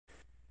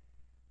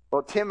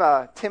Well, Tim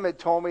had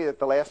told me that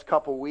the last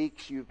couple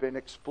weeks you've been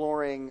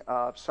exploring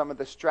some of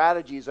the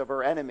strategies of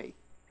our enemy.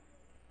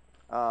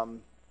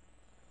 An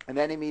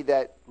enemy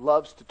that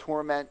loves to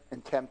torment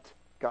and tempt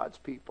God's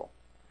people.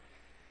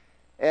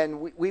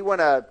 And we want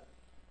to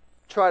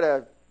try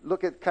to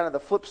look at kind of the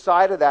flip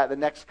side of that the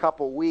next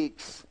couple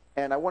weeks.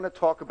 And I want to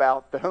talk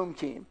about the home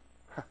team,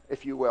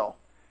 if you will.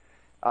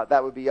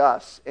 That would be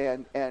us.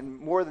 And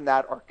more than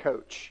that, our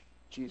coach,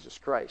 Jesus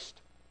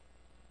Christ.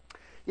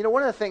 You know,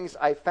 one of the things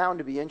I found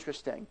to be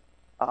interesting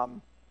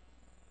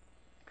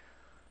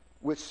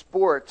with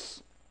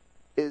sports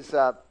is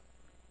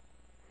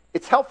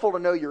it's helpful to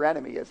know your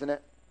enemy, isn't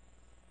it?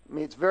 I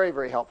mean, it's very,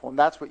 very helpful, and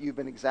that's what you've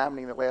been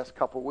examining the last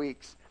couple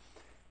weeks.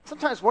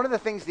 Sometimes one of the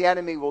things the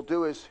enemy will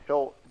do is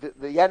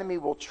the enemy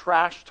will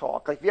trash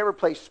talk. Like if you ever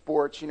play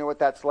sports, you know what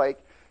that's like.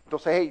 They'll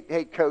say,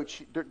 hey,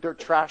 coach, they're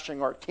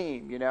trashing our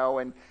team, you know,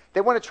 and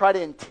they want to try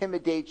to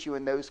intimidate you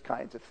and those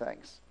kinds of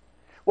things.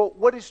 Well,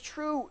 what is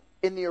true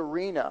in the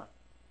arena,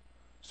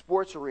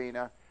 sports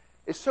arena,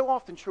 is so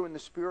often true in the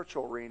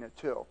spiritual arena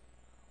too,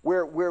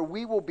 where there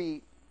will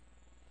be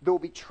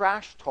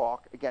trash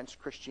talk against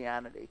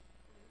Christianity.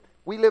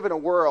 We live in a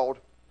world,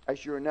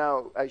 as you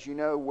know,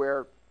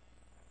 where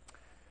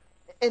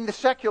in the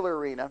secular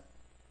arena,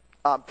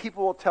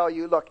 people will tell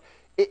you, look,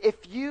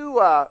 if you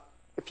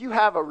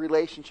have a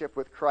relationship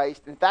with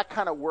Christ and if that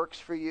kind of works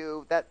for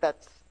you,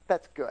 that's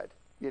good,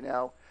 you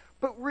know.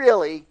 But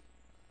really,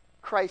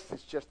 Christ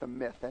is just a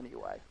myth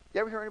anyway.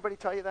 You ever hear anybody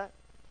tell you that?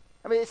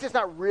 I mean, it's just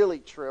not really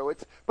true.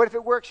 But if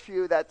it works for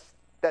you, that's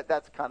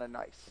kind of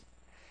nice.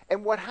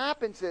 And what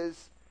happens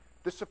is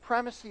the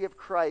supremacy of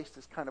Christ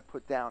is kind of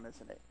put down,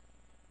 isn't it?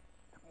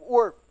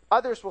 Or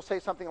others will say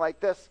something like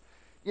this,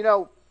 you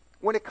know,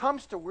 when it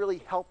comes to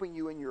really helping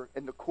you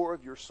in the core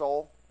of your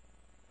soul,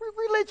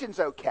 religion's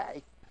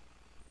okay,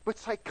 but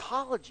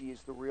psychology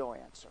is the real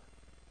answer.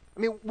 I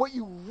mean, what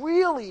you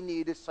really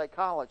need is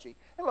psychology.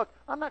 And look,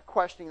 I'm not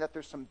questioning that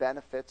there's some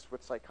benefits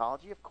with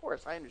psychology. Of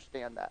course, I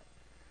understand that.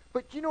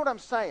 But you know what I'm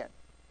saying?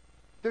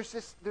 There's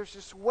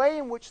this way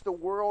in which the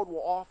world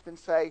will often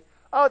say,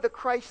 oh, the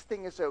Christ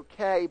thing is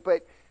okay,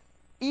 but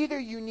either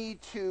you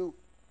need to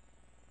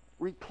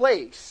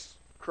replace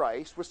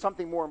Christ with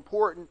something more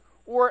important,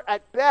 or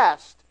at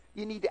best,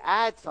 you need to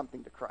add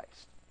something to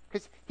Christ.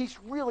 Because he's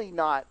really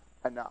not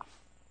enough.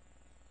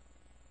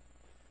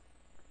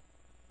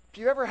 If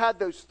you ever had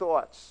those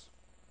thoughts,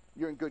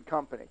 you're in good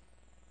company.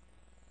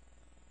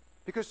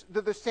 Because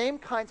they're the same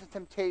kinds of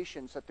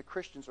temptations that the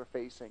Christians are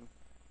facing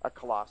at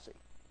Colossae.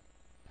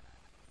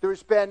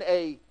 There's been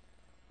an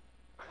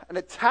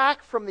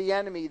attack from the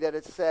enemy that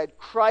has said,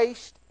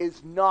 Christ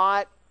is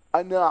not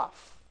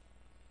enough.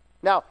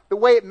 Now, the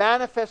way it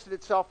manifested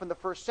itself in the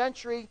first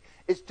century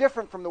is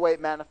different from the way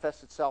it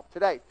manifests itself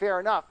today. Fair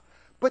enough.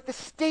 But the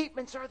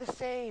statements are the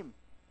same.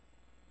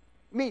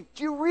 I mean,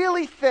 do you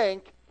really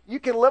think you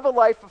can live a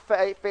life of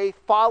faith,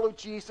 follow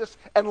Jesus,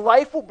 and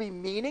life will be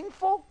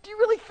meaningful? Do you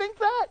really think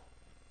that?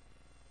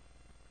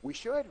 We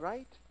should,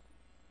 right?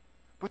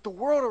 But the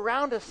world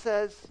around us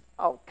says,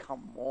 oh,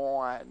 come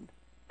on.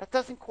 That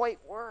doesn't quite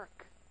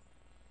work.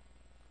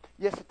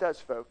 Yes, it does,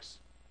 folks.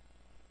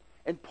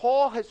 And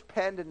Paul has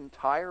penned an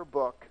entire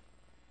book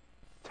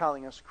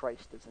telling us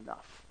Christ is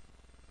enough.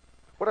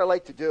 What I'd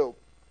like to do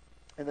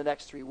in the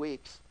next 3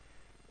 weeks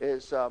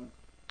is I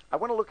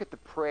want to look at the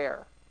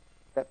prayer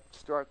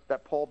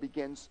that Paul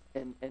begins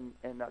in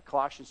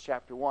Colossians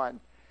chapter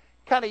 1.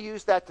 Kind of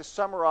use that to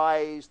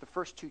summarize the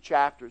first 2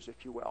 chapters,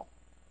 if you will.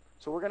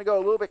 So we're going to go a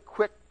little bit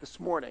quick this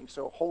morning,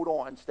 so hold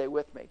on, stay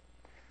with me.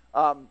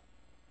 And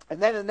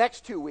then in the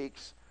next 2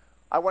 weeks,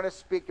 I want to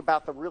speak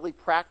about the really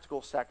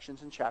practical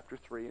sections in chapter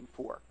 3 and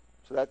 4.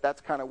 So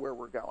that's kind of where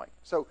we're going.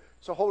 So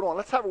hold on.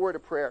 Let's have a word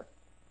of prayer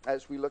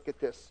as we look at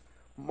this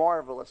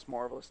marvelous,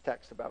 marvelous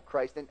text about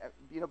Christ. And,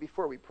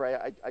 before we pray,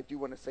 I do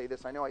want to say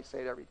this. I know I say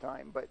it every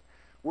time, but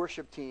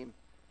worship team,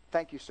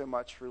 thank you so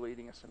much for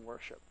leading us in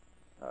worship.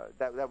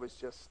 That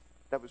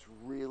was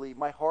really,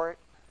 my heart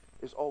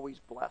is always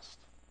blessed.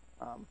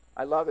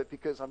 I love it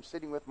because I'm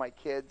sitting with my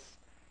kids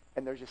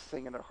and they're just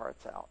singing their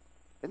hearts out.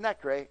 Isn't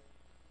that great?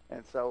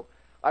 And so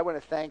I want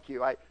to thank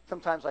you.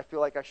 Sometimes I feel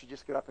like I should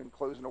just get up and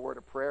close in a word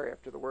of prayer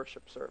after the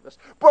worship service,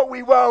 but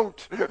we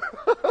won't.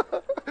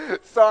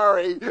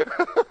 Sorry.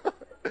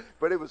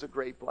 But it was a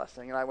great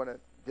blessing, and I want to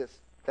just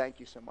thank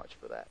you so much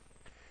for that.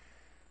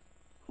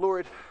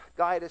 Lord,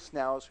 guide us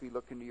now as we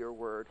look into your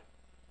word.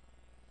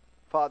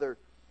 Father,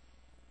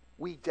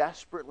 we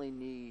desperately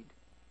need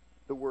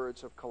the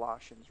words of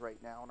Colossians right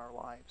now in our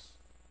lives.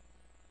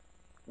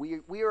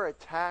 We are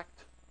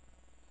attacked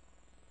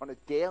on a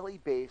daily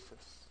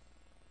basis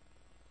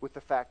with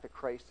the fact that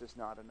Christ is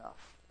not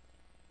enough.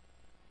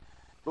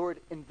 Lord,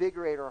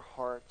 invigorate our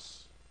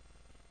hearts.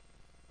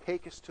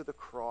 Take us to the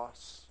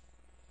cross.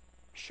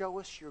 Show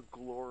us your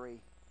glory.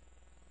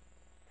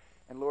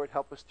 And Lord,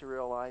 help us to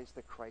realize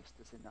that Christ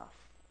is enough.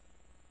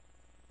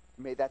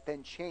 May that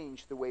then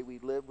change the way we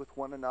live with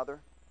one another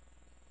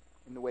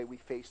and the way we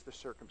face the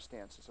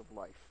circumstances of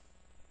life.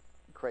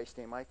 In Christ's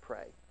name I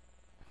pray.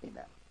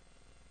 Amen.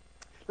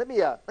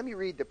 Let me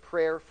read the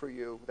prayer for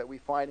you that we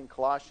find in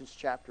Colossians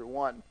chapter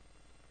 1,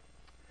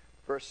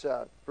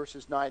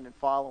 verses 9 and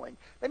following.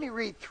 Let me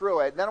read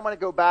through it, and then I want to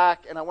go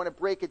back, and I want to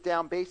break it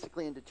down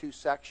basically into two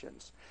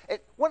sections. And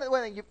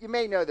you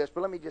may know this, but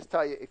let me just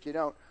tell you if you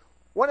don't.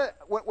 When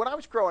I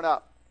was growing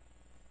up,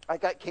 I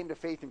came to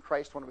faith in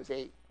Christ when I was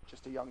 8,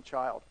 just a young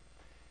child.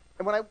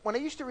 And when I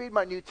used to read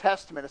my New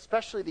Testament,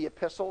 especially the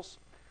epistles,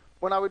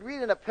 when I would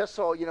read an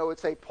epistle, it would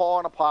say, Paul,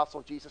 an apostle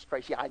of Jesus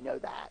Christ. Yeah, I know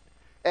that.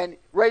 And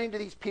writing to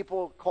these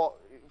people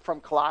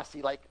from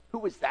Colossae, like,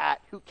 who is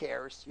that? Who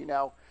cares,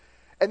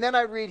 And then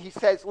I read, he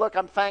says, look,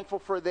 I'm thankful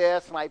for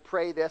this, and I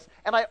pray this.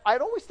 And I'd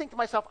always think to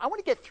myself, I want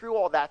to get through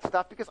all that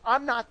stuff because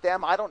I'm not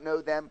them. I don't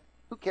know them.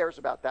 Who cares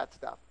about that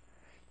stuff?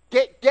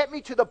 Get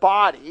me to the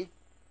body,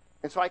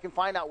 and so I can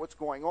find out what's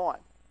going on.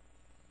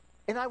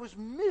 And I was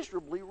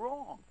miserably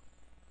wrong.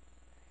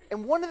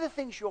 And one of the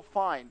things you'll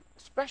find,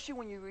 especially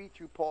when you read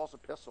through Paul's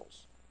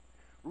epistles,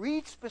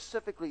 read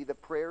specifically the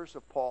prayers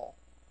of Paul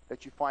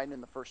that you find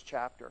in the first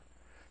chapter,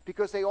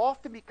 because they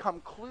often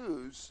become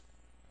clues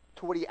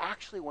to what he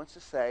actually wants to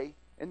say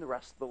in the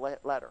rest of the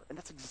letter. And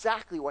that's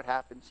exactly what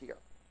happens here.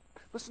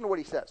 Listen to what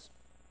he says.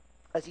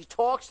 As he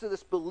talks to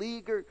this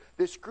beleaguered,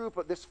 this group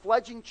of this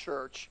fledgling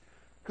church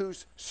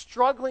who's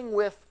struggling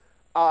with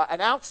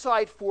an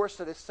outside force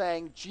that is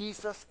saying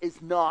Jesus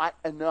is not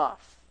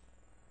enough.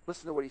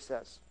 Listen to what he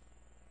says.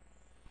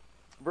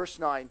 Verse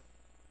 9,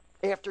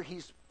 after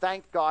he's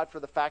thanked God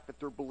for the fact that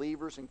they're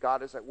believers and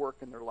God is at work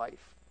in their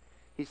life,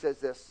 he says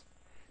this,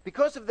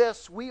 because of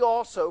this, we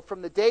also,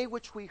 from the day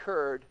which we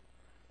heard,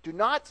 do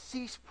not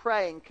cease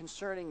praying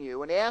concerning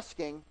you and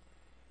asking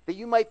that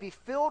you might be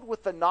filled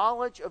with the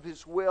knowledge of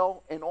his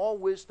will in all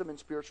wisdom and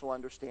spiritual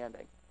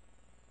understanding,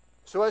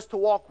 so as to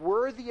walk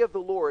worthy of the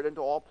Lord and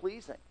to all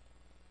pleasing,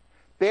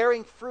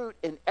 bearing fruit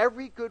in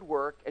every good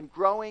work and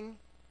growing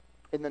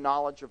in the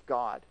knowledge of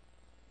God,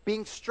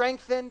 being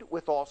strengthened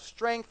with all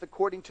strength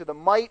according to the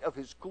might of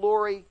his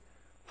glory,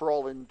 for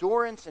all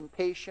endurance and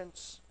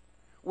patience,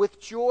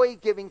 with joy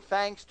giving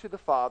thanks to the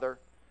Father,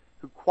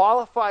 who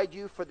qualified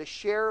you for the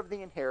share of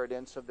the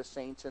inheritance of the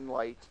saints in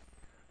light,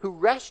 who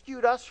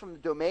rescued us from the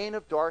domain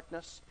of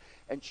darkness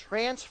and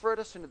transferred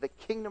us into the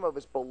kingdom of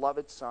his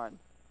beloved Son,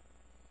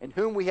 in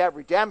whom we have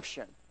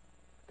redemption,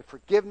 the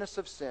forgiveness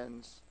of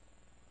sins.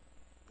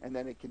 And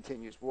then it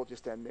continues. We'll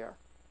just end there.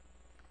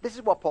 This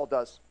is what Paul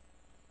does.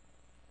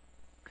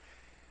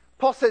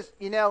 Paul says,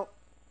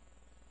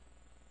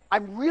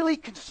 I'm really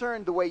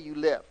concerned the way you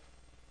live.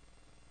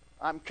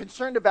 I'm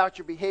concerned about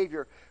your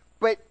behavior.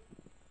 But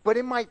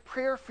in my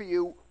prayer for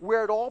you,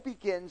 where it all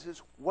begins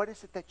is, what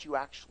is it that you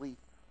actually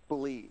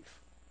believe?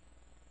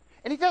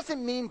 And he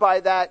doesn't mean by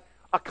that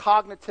a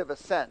cognitive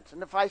assent.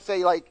 And if I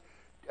say,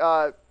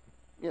 do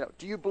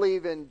you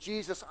believe in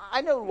Jesus?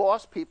 I know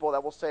lost people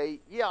that will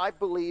say, yeah, I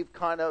believe,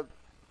 kind of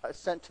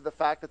assent to the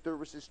fact that there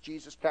was this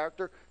Jesus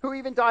character who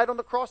even died on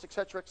the cross,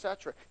 etc.,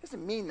 etc. He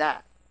doesn't mean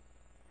that.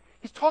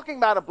 He's talking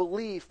about a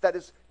belief that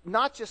is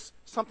not just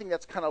something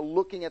that's kind of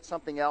looking at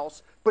something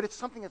else, but it's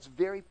something that's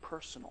very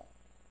personal.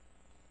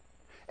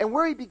 And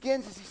where he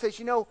begins is he says,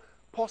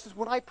 Paul says,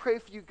 when I pray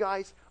for you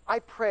guys, I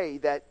pray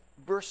that,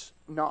 verse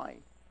 9,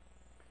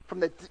 from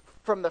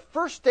the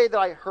first day that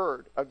I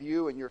heard of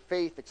you and your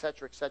faith,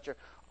 etc., etc.,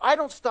 I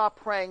don't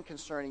stop praying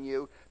concerning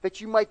you, that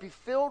you might be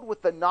filled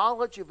with the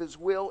knowledge of his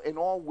will in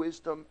all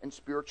wisdom and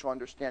spiritual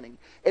understanding.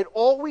 It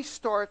always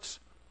starts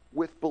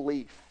with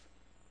belief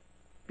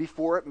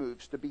before it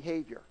moves to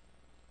behavior.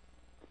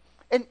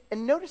 And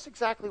notice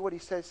exactly what he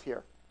says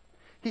here.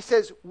 He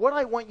says, what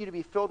I want you to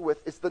be filled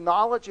with is the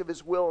knowledge of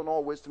his will in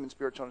all wisdom and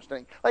spiritual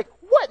understanding. Like,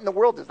 what in the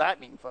world does that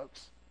mean,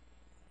 folks?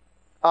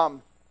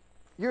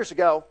 Years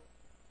ago,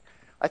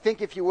 I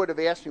think if you would have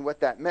asked me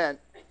what that meant,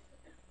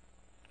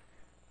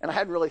 and I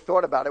hadn't really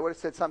thought about it, I would have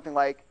said something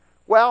like,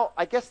 well,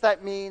 I guess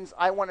that means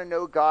I want to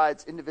know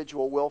God's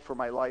individual will for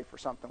my life or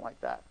something like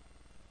that.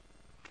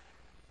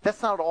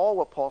 That's not at all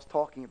what Paul's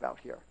talking about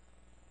here.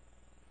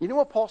 You know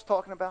what Paul's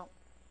talking about?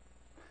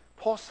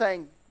 Paul's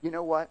saying, you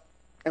know what?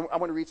 And I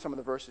want to read some of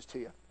the verses to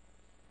you.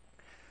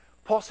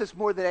 Paul says,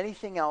 more than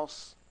anything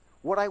else,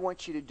 what I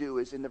want you to do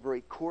is, in the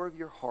very core of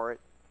your heart,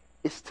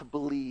 is to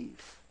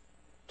believe,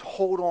 to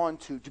hold on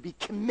to be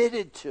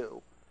committed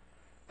to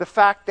the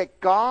fact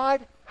that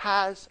God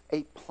has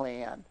a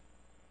plan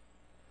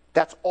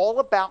that's all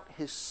about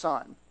his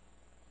Son,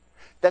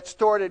 that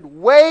started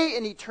way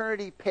in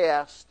eternity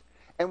past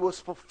and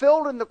was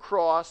fulfilled in the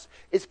cross,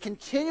 is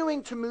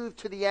continuing to move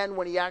to the end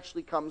when he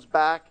actually comes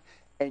back,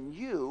 and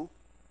you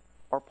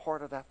are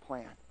part of that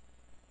plan.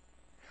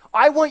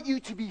 I want you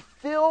to be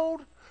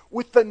filled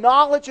with the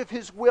knowledge of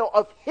his will,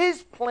 of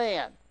his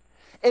plan,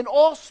 and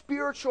all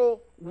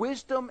spiritual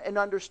wisdom and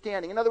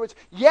understanding. In other words,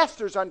 yes,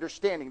 there's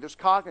understanding, there's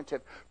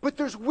cognitive, but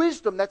there's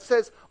wisdom that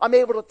says I'm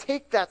able to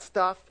take that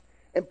stuff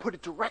and put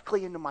it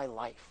directly into my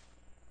life.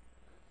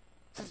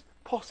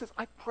 Paul says,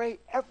 I pray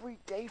every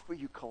day for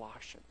you,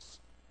 Colossians,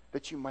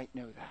 that you might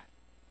know that.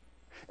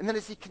 And then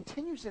as he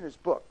continues in his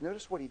book,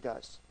 notice what he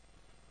does.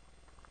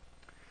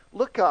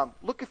 Look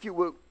if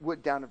you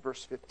would down at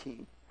verse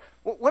 15.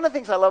 One of the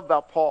things I love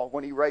about Paul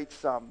when he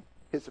writes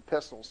his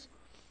epistles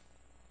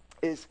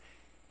is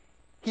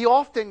he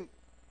often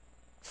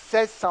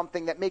says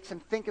something that makes him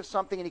think of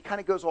something, and he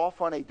kind of goes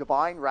off on a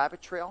divine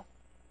rabbit trail.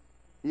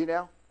 You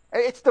know?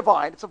 It's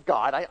divine. It's of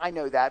God. I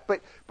know that.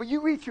 But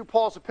you read through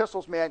Paul's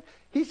epistles, man,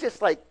 he's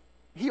just like,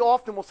 he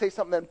often will say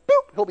something, then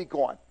boop, he'll be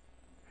gone.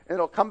 And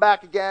it'll come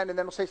back again, and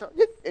then he'll say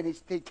something, and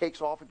he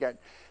takes off again.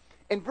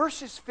 In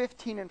verses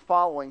 15 and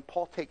following,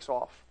 Paul takes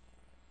off.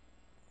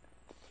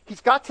 He's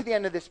got to the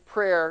end of this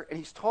prayer, and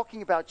he's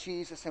talking about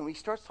Jesus, and when he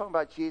starts talking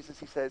about Jesus,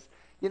 he says,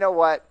 you know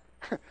what?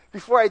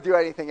 Before I do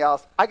anything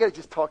else, I got to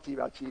just talk to you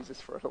about Jesus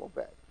for a little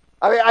bit.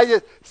 I mean,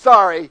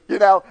 sorry, you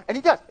know. And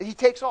he does. And he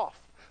takes off.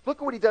 Look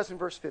at what he does in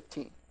verse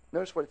 15.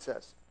 Notice what it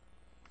says.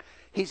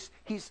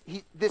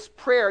 This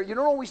prayer, you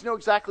don't always know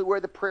exactly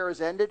where the prayer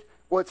is ended.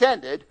 Well, it's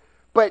ended,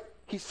 but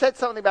he said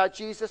something about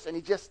Jesus, and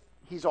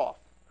he's off.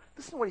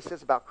 Listen to what he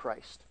says about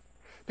Christ.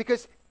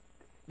 Because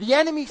the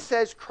enemy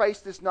says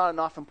Christ is not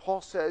enough, and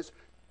Paul says,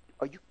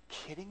 are you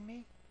kidding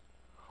me?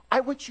 I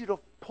want you to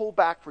pull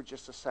back for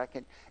just a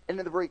second, and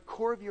in the very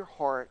core of your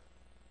heart,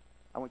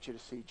 I want you to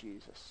see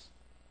Jesus.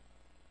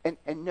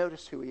 And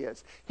notice who he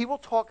is. He will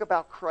talk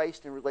about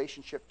Christ in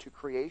relationship to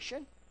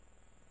creation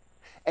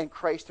and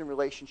Christ in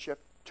relationship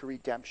to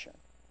redemption.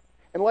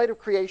 In light of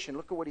creation,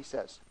 look at what he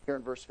says here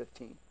in verse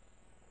 15.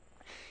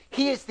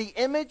 He is the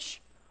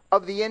image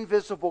of the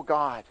invisible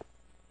God.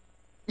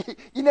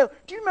 You know,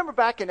 do you remember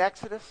back in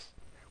Exodus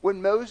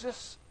when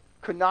Moses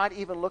could not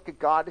even look at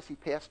God as he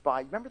passed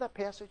by? Remember that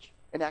passage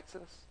in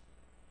Exodus?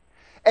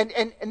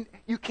 And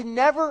you can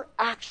never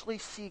actually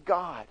see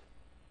God.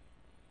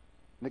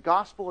 And the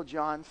Gospel of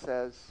John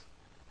says,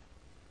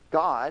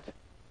 God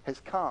has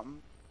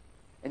come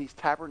and he's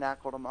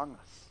tabernacled among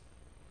us.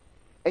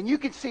 And you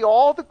can see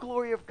all the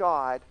glory of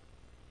God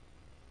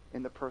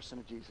in the person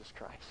of Jesus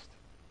Christ.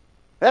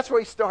 That's where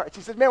he starts.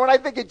 He says, man, when I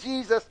think of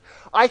Jesus,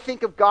 I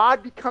think of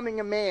God becoming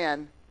a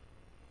man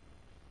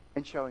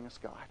and showing us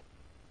God.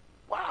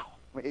 Wow.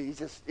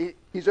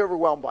 He's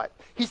overwhelmed by it.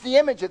 He's the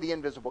image of the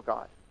invisible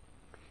God.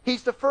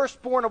 He's the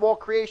firstborn of all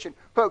creation.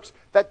 Folks,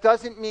 that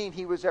doesn't mean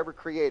he was ever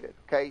created,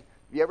 okay?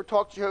 If you ever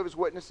talk to Jehovah's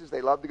Witnesses,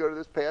 they love to go to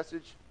this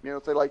passage. You know,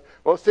 say like,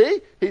 well,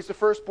 see, he's the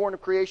firstborn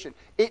of creation.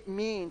 It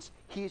means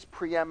he's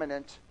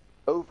preeminent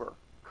over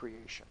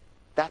creation.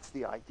 That's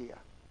the idea.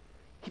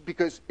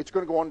 Because it's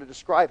going to go on to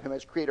describe him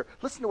as creator.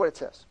 Listen to what it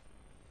says.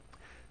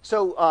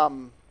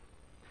 So,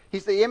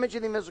 he's the image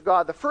of the invisible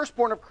God, the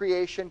firstborn of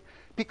creation,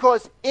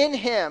 because in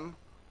him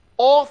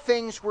all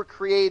things were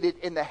created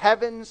in the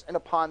heavens and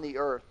upon the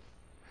earth,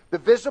 the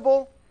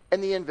visible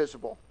and the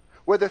invisible.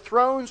 Whether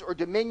thrones or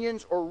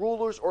dominions or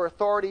rulers or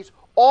authorities,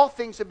 all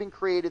things have been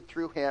created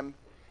through him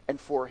and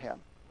for him.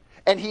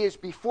 And he is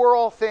before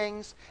all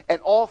things,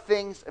 and all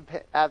things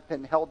have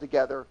been held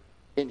together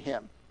in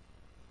him.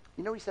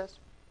 You know what he says?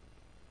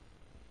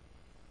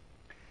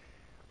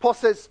 Paul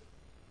says,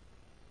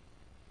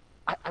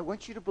 I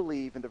want you to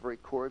believe in the very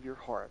core of your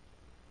heart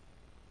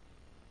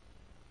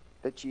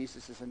that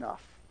Jesus is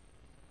enough.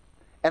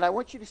 And I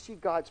want you to see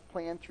God's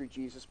plan through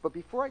Jesus. But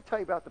before I tell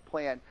you about the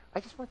plan, I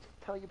just want to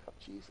tell you about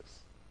Jesus.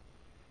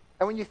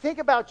 And when you think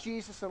about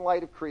Jesus in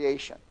light of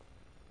creation,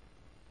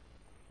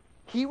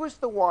 he was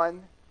the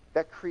one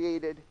that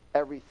created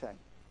everything.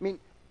 I mean,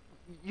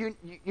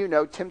 you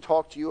know, Tim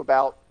talked to you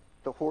about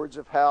the hordes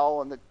of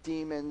hell and the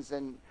demons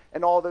and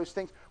all those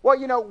things. Well,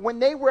 you know, when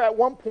they were at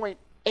one point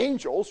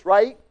angels,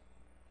 right?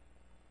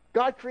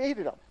 God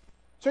created them.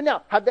 So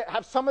now,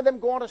 have some of them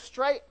gone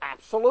astray?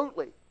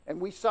 Absolutely. And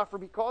we suffer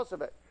because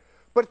of it.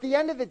 But at the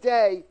end of the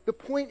day, the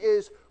point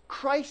is,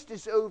 Christ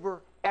is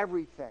over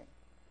everything.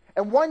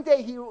 And one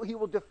day he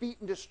will defeat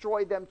and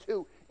destroy them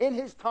too, in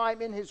his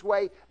time, in his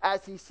way,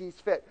 as he sees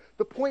fit.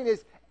 The point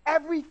is,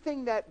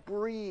 everything that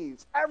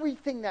breathes,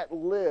 everything that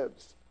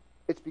lives,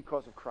 it's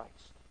because of Christ.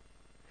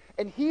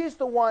 And he is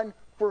the one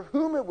for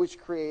whom it was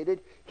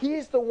created. He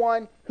is the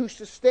one who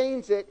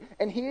sustains it,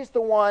 and he is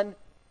the one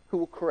who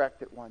will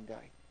correct it one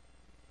day.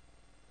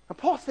 And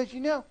Paul says, you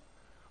know,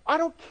 I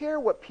don't care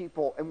what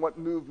people and what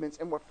movements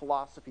and what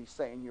philosophies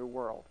say in your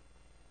world.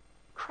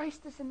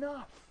 Christ is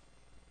enough.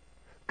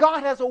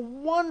 God has a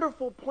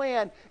wonderful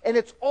plan, and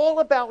it's all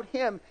about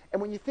him.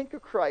 And when you think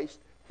of Christ,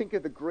 think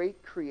of the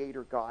great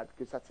creator God,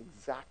 because that's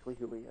exactly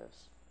who he is.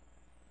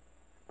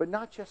 But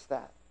not just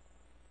that.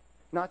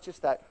 Not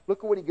just that.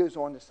 Look at what he goes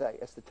on to say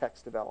as the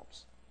text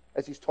develops,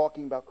 as he's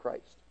talking about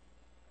Christ.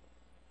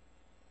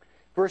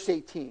 Verse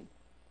 18.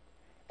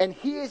 And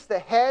he is the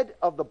head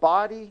of the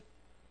body,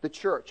 the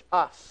church,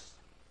 us,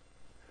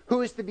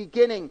 who is the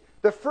beginning,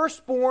 the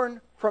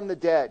firstborn from the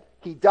dead.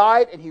 He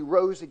died and he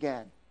rose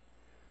again,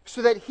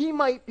 so that he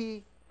might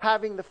be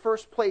having the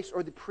first place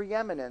or the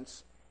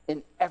preeminence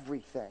in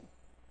everything.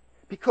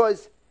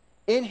 Because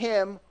in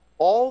him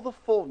all the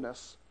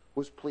fullness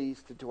was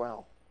pleased to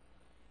dwell.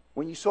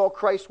 When you saw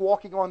Christ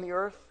walking on the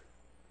earth,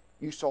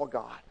 you saw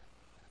God.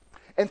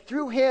 And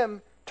through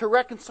him to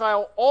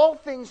reconcile all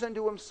things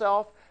unto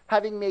himself,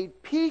 having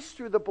made peace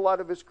through the blood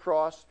of his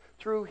cross,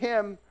 through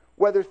him,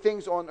 whether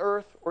things on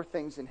earth or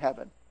things in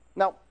heaven.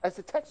 Now, as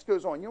the text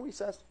goes on, you know what he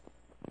says?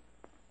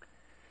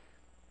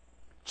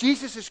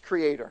 Jesus is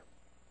creator.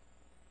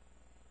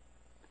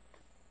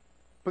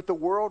 But the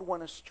world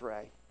went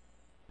astray.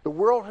 The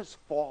world has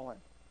fallen.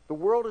 The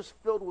world is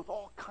filled with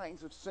all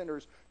kinds of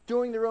sinners,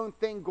 doing their own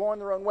thing, going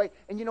their own way.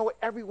 And you know what?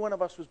 Every one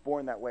of us was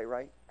born that way,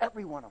 right?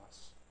 Every one of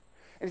us.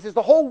 And he says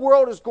the whole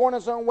world is going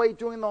its own way,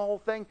 doing the whole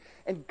thing.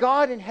 And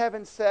God in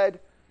heaven said,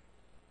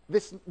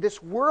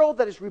 this world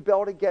that has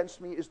rebelled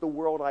against me is the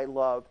world I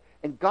love.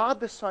 And God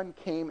the Son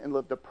came and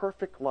lived a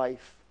perfect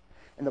life.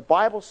 And the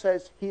Bible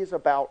says he is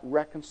about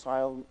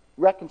reconciling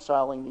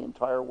the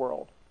entire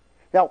world.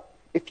 Now,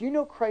 if you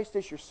know Christ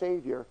as your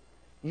Savior,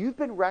 you've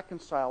been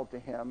reconciled to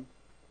him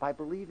by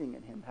believing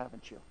in him,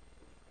 haven't you?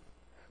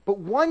 But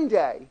one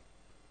day,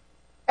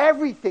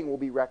 everything will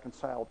be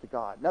reconciled to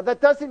God. Now,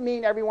 that doesn't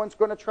mean everyone's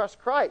going to trust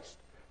Christ.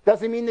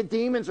 Doesn't mean the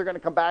demons are going to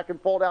come back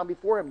and fall down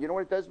before him. You know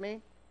what it does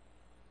mean?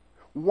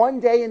 One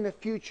day in the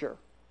future,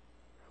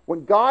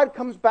 when God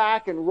comes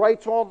back and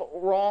rights all the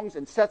wrongs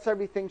and sets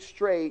everything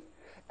straight,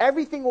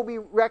 everything will be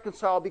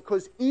reconciled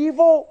because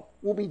evil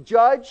will be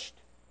judged,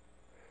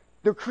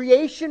 the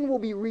creation will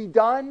be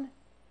redone,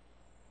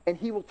 and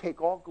he will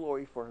take all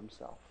glory for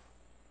himself.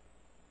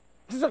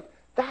 He says, look,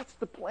 that's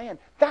the plan.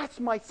 That's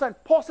my Son.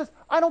 Paul says,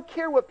 I don't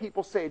care what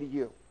people say to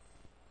you.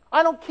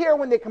 I don't care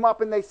when they come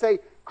up and they say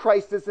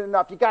Christ isn't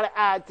enough. You got to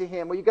add to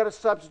him or you got to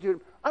substitute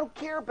him. I don't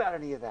care about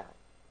any of that.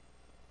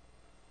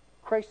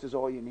 Christ is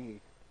all you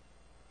need.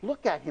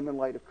 Look at him in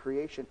light of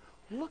creation.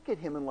 Look at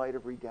him in light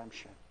of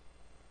redemption.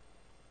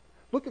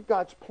 Look at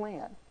God's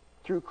plan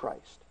through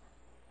Christ.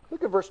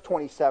 Look at verse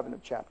 27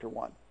 of chapter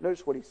 1.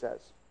 Notice what he says.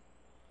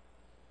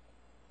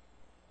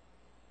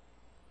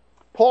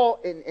 Paul,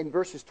 in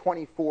verses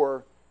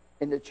 24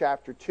 into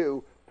chapter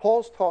 2,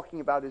 Paul's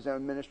talking about his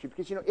own ministry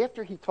because, you know,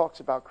 after he talks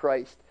about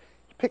Christ,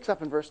 he picks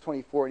up in verse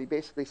 24 and he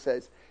basically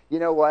says, you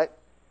know what?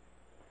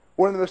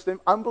 One of the most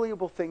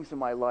unbelievable things in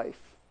my life,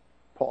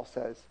 Paul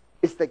says,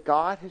 is that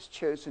God has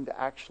chosen to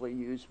actually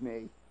use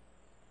me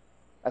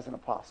as an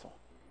apostle.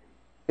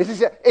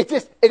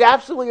 It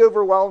absolutely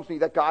overwhelms me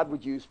that God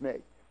would use me.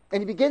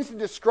 And he begins to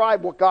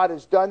describe what God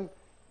has done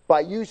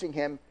by using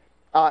him.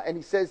 And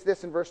he says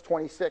this in verse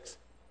 26.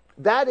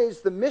 That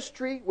is the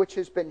mystery which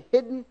has been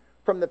hidden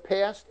from the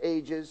past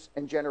ages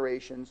and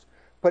generations,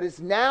 but has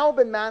now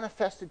been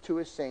manifested to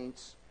his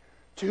saints,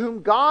 to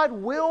whom God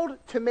willed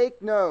to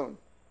make known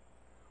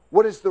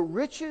what is the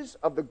riches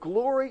of the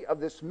glory of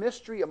this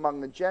mystery among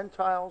the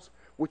Gentiles,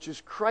 which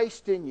is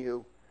Christ in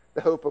you,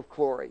 the hope of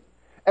glory.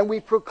 And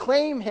we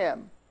proclaim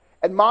him,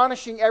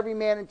 admonishing every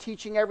man and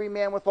teaching every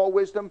man with all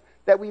wisdom,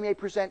 that we may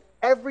present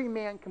every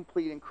man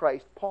complete in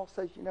Christ. Paul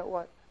says, you know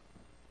what?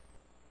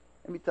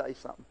 Let me tell you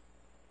something.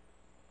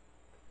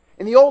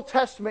 In the Old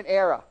Testament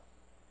era,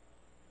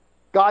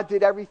 God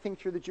did everything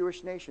through the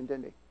Jewish nation,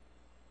 didn't he?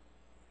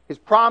 His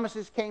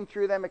promises came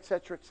through them,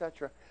 etc.,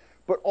 etc.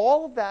 But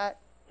all of that,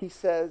 he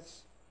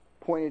says,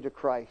 pointed to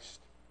Christ.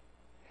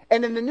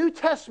 And in the New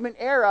Testament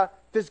era,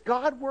 does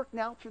God work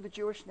now through the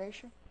Jewish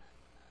nation?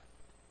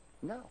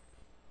 No.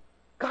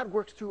 God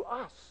works through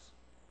us.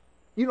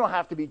 You don't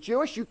have to be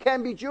Jewish. You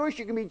can be Jewish.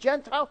 You can be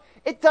Gentile.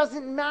 It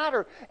doesn't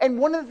matter. And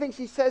one of the things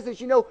he says is,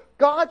 you know,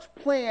 God's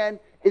plan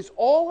is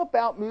all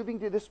about moving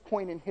to this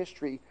point in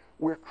history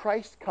where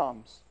Christ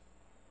comes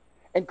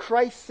and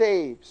Christ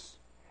saves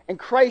and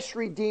Christ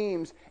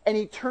redeems and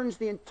he turns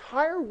the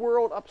entire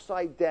world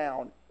upside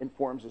down and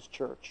forms his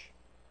church.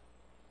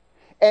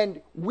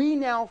 And we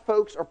now,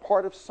 folks, are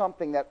part of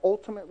something that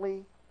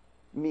ultimately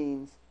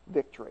means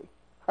victory.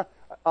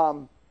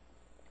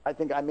 I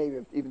think I may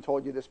have even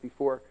told you this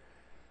before.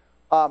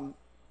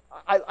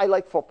 I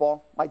like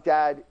football. My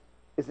dad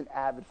is an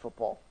avid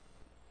football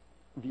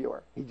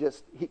viewer. He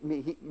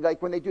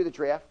like when they do the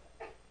draft,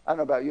 I don't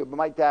know about you, but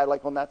my dad,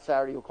 like on that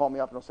Saturday, he'll call me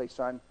up and he'll say,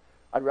 son,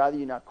 I'd rather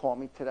you not call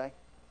me today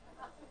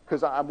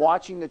because I'm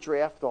watching the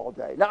draft all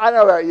day. Now, I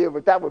don't know about you,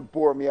 but that would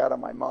bore me out of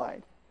my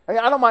mind. I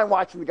mean, I don't mind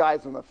watching the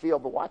guys on the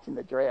field, but watching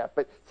the draft.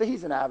 But so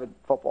he's an avid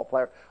football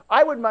player.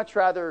 I would much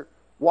rather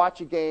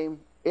watch a game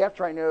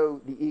after I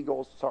know the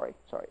Eagles,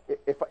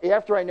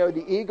 after I know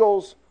the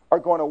Eagles are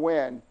going to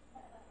win,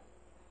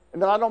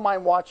 and then I don't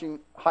mind watching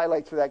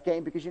highlights of that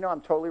game because, you know,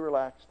 I'm totally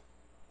relaxed.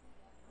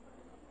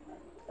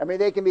 I mean,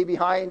 they can be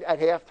behind at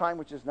halftime,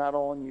 which is not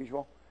all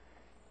unusual,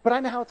 but I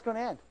know how it's going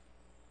to end.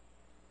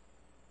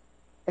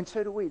 And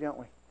so do we, don't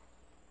we?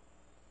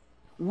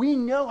 We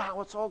know how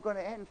it's all going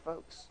to end,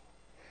 folks.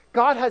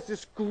 God has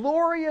this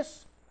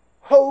glorious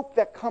hope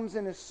that comes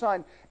in his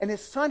Son, and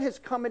his Son has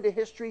come into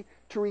history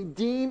to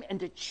redeem and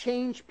to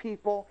change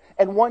people,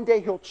 and one day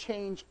he'll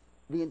change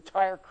the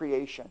entire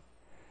creation.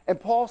 And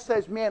Paul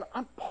says, man,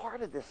 I'm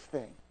part of this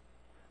thing.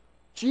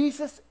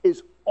 Jesus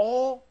is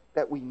all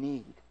that we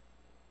need.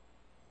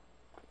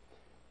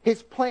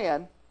 His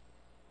plan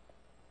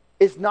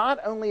is not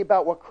only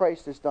about what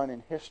Christ has done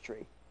in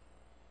history,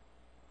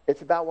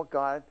 it's about what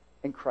God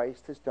in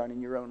Christ has done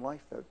in your own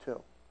life, though,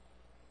 too.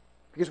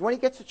 Because when he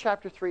gets to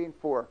chapter 3 and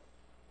 4,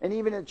 and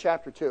even in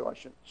chapter 2, I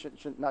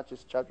should not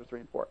just chapter 3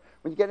 and 4.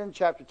 When you get into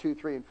chapter 2,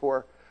 3, and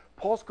 4,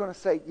 Paul's going to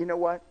say, you know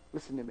what?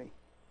 listen to me,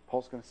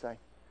 Paul's going to say.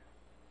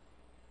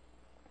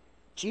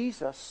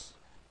 Jesus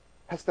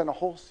has done a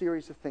whole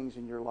series of things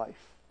in your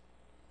life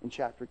in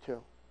chapter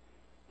 2.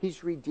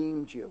 He's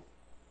redeemed you.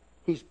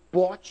 He's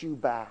bought you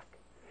back.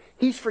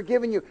 He's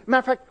forgiven you. Matter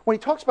of fact, when he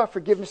talks about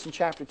forgiveness in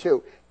chapter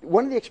 2,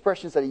 one of the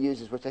expressions that he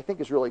uses, which I think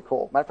is really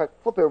cool. Matter of fact,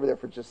 flip over there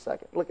for just a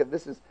second. Look at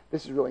this.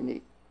 This is really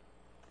neat.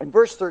 In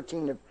verse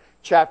 13 of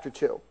chapter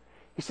 2,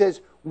 he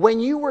says, when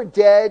you were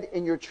dead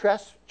in your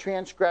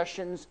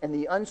transgressions and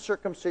the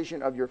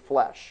uncircumcision of your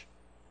flesh,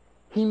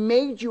 he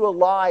made you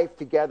alive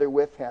together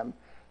with him,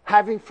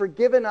 having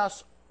forgiven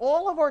us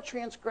all of our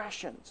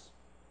transgressions,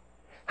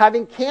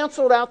 having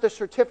canceled out the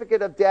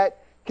certificate of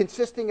debt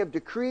consisting of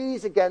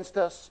decrees against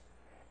us,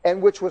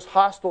 and which was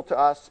hostile to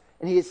us,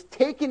 and he has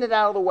taken it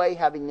out of the way,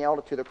 having nailed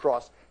it to the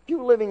cross. If you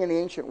were living in the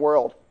ancient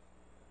world,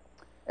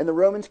 and the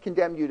Romans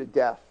condemned you to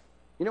death,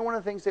 you know one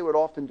of the things they would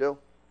often do?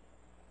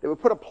 They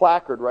would put a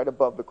placard right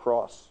above the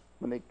cross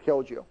when they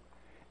killed you,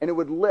 and it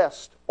would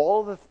list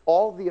all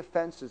the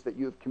offenses that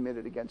you have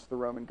committed against the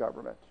Roman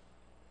government.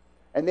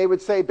 And they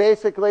would say,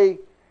 basically,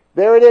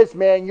 there it is,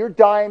 man, you're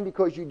dying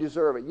because you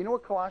deserve it. You know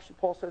what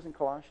Paul says in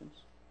Colossians?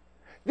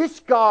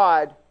 This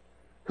God,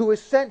 who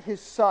has sent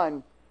his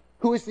Son,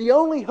 who is the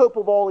only hope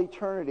of all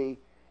eternity,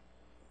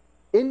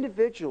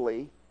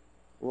 individually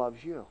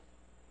loves you.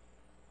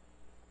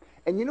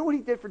 And you know what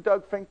he did for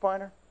Doug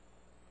Finkbeiner?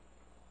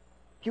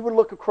 If you would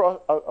look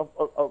across,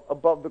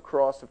 above the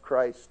cross of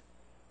Christ,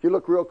 if you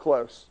look real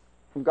close,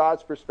 from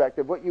God's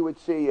perspective, what you would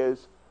see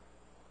is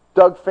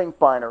Doug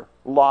Finkbeiner,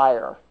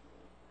 liar.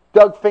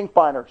 Doug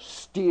Finkbeiner,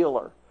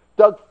 stealer.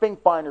 Doug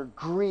Finkbeiner,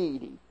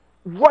 greedy.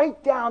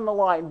 Right down the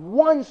line,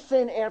 one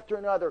sin after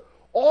another.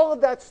 All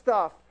of that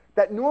stuff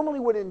that normally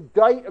would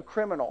indict a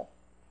criminal,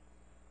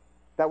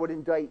 that would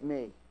indict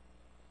me,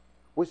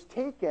 was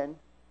taken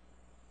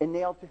and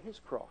nailed to his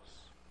cross.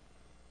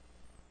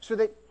 So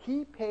that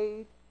he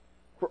paid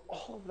for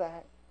all of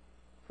that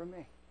for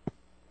me.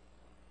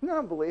 Isn't that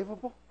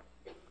unbelievable?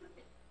 I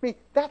mean,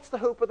 that's the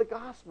hope of the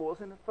gospel,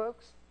 isn't it,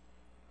 folks?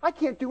 I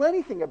can't do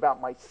anything about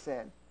my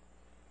sin.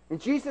 And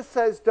Jesus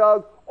says,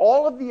 Doug,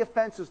 all of the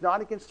offenses, not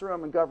against the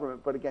Roman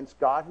government, but against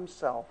God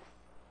himself,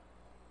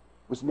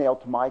 was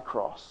nailed to my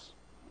cross.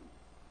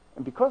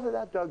 And because of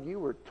that, Doug, you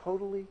were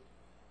totally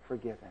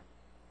forgiven.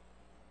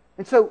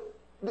 And so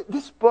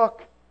this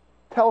book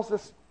tells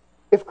us,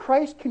 if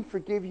Christ can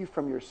forgive you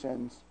from your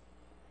sins,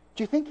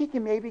 do you think he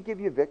can maybe give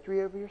you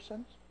victory over your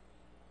sins?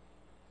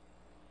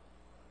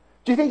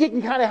 Do you think he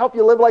can kind of help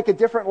you live like a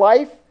different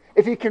life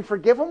if you can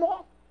forgive them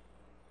all?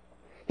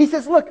 He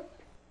says, look,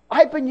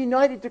 I've been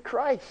united to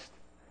Christ.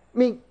 I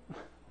mean,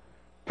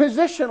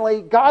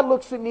 positionally, God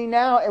looks at me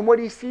now, and what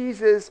he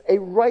sees is a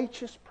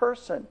righteous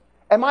person.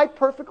 Am I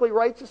perfectly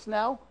righteous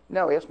now?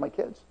 No, ask my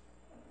kids.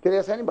 Could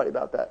ask anybody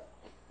about that.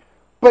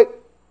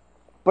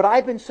 But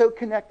I've been so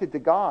connected to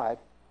God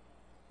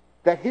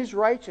that his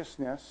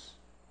righteousness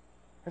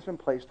has been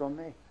placed on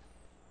me.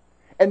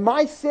 And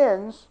my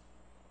sins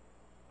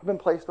have been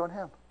placed on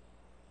him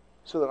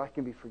so that I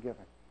can be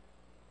forgiven.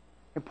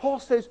 And Paul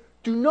says,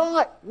 do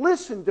not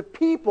listen to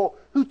people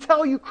who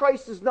tell you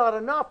Christ is not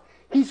enough.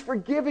 He's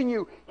forgiven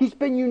you. He's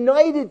been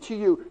united to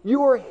you.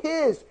 You are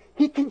his.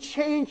 He can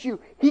change you.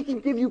 He can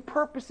give you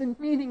purpose and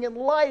meaning in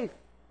life.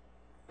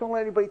 Don't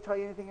let anybody tell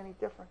you anything any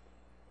different.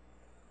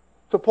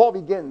 So Paul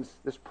begins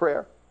this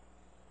prayer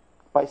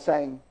by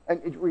saying,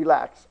 and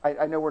relax,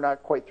 I know we're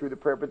not quite through the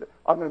prayer, but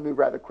I'm going to move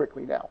rather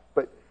quickly now.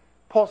 But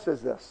Paul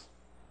says this,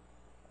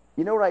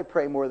 you know what I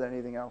pray more than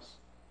anything else?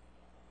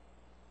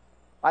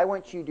 I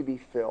want you to be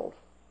filled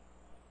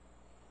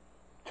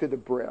to the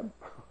brim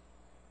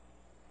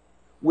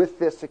with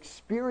this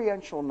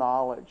experiential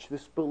knowledge,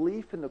 this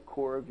belief in the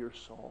core of your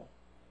soul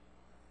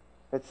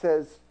that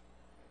says,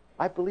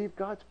 I believe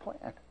God's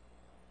plan.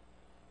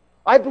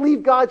 I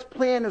believe God's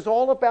plan is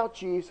all about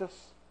Jesus,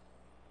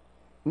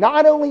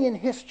 not only in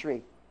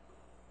history,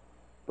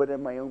 but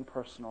in my own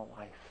personal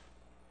life.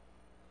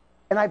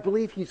 And I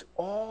believe he's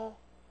all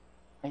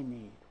I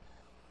need.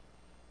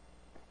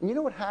 And you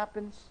know what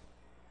happens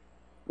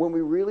when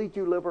we really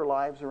do live our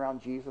lives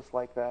around Jesus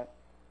like that?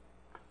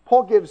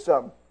 Paul gives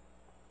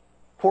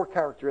 4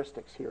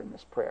 characteristics here in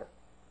this prayer.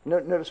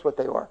 Notice what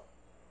they are.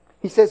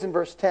 He says in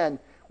verse 10,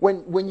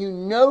 when you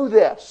know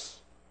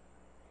this,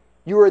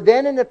 you are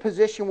then in a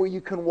position where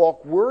you can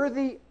walk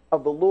worthy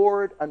of the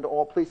Lord unto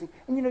all pleasing.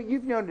 And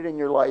you've known it in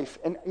your life,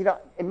 and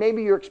and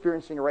maybe you're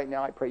experiencing it right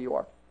now. I pray you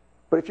are.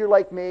 But if you're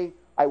like me,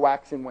 I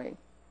wax and wane.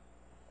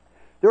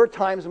 There are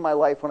times in my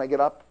life when I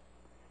get up,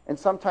 and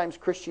sometimes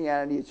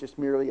Christianity is just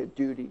merely a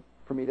duty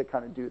for me to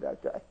kind of do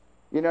that day.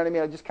 You know what I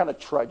mean? I just kind of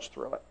trudge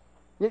through it.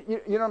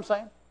 You know what I'm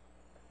saying?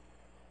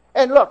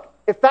 And look,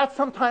 if that's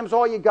sometimes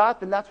all you got,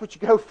 then that's what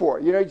you go for.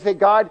 You say,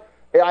 God,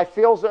 I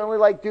feel only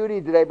like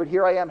duty today, but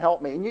here I am,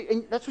 help me.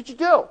 And that's what you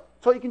do.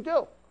 That's all you can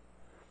do.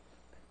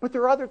 But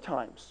there are other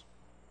times,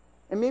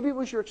 and maybe it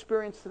was your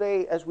experience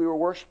today as we were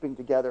worshiping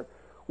together,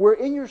 where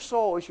in your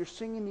soul, as you're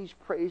singing these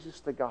praises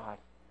to God,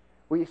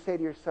 where you say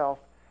to yourself,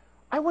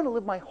 I want to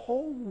live my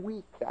whole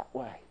week that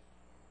way.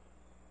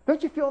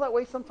 Don't you feel that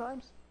way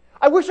sometimes?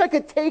 I wish I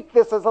could take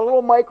this as a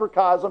little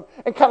microcosm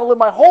and kind of live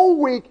my whole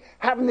week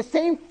having the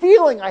same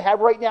feeling I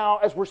have right now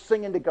as we're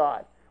singing to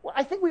God. Well,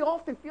 I think we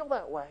often feel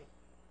that way.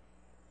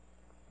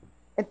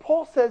 And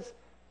Paul says,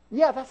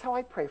 yeah, that's how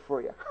I pray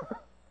for you.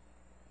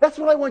 That's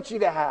what I want you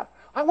to have.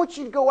 I want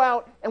you to go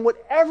out and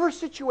whatever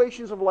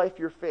situations of life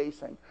you're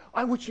facing,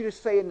 I want you to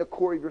say in the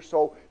core of your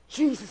soul,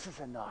 Jesus is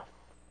enough.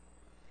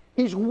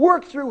 He's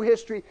worked through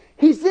history.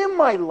 He's in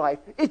my life.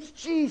 It's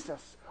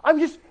Jesus.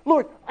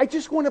 Lord, I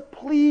just want to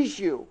please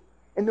you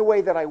in the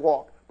way that I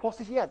walk. Paul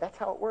says, yeah, that's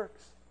how it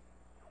works.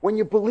 When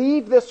you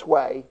believe this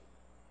way,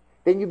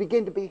 then you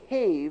begin to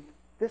behave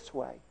this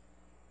way.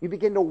 You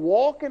begin to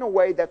walk in a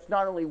way that's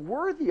not only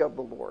worthy of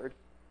the Lord,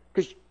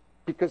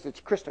 because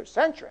it's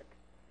Christocentric,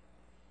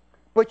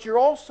 but you're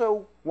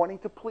also wanting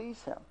to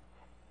please him.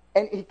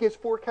 And he gives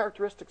 4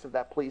 characteristics of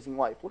that pleasing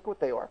life. Look what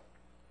they are.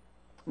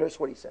 Notice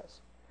what he says.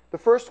 The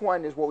first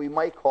one is what we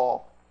might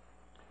call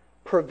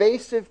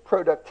pervasive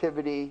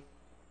productivity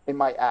in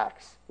my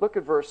acts. Look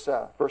at verse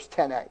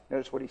 10a.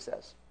 Notice what he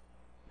says.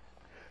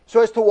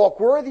 So as to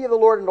walk worthy of the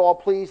Lord and all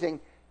pleasing,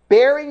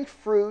 bearing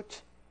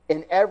fruit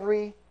in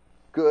every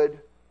good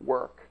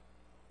work.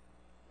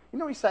 You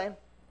know what he's saying?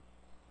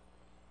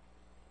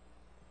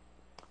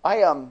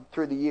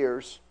 Through the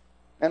years,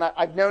 and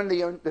I've known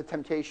the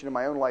temptation in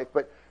my own life,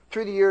 but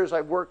through the years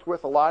I've worked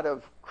with a lot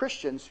of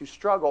Christians who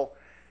struggle,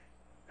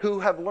 who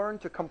have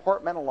learned to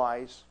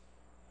compartmentalize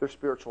their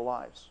spiritual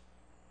lives.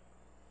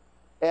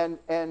 And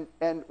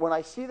when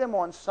I see them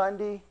on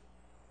Sunday,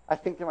 I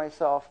think to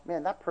myself,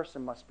 man, that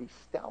person must be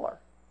stellar.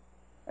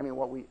 I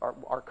mean,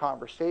 our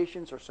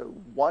conversations are so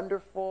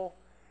wonderful.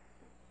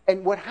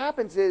 And what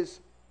happens is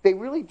they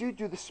really do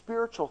the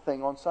spiritual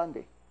thing on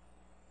Sunday.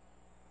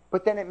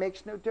 But then it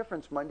makes no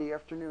difference Monday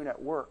afternoon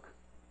at work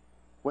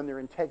when their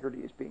integrity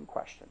is being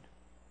questioned.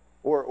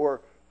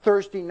 Or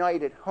Thursday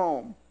night at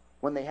home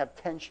when they have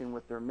tension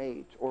with their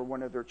mate or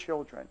one of their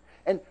children.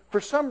 And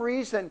for some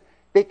reason,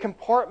 they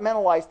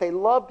compartmentalize. They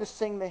love to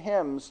sing the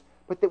hymns,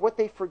 but what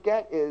they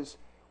forget is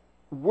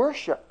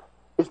worship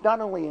is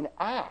not only an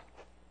act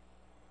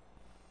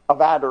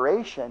of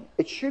adoration,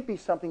 it should be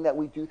something that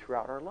we do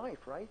throughout our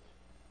life, right?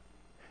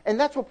 And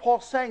that's what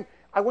Paul's saying.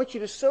 I want you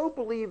to so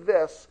believe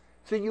this,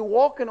 so you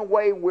walk in a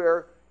way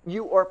where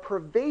you are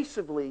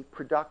pervasively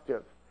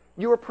productive.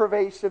 You are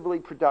pervasively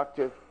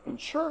productive in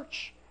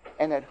church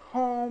and at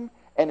home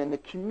and in the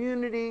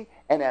community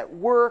and at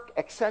work,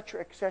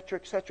 etc., etc.,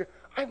 etc.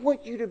 I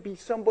want you to be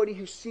somebody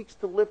who seeks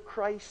to live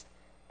Christ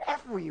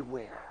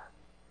everywhere.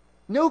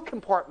 No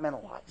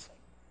compartmentalizing.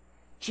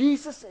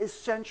 Jesus is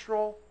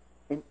central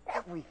in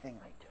everything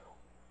I do.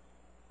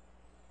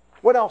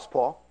 What else,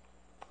 Paul?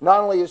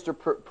 Not only is there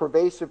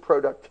pervasive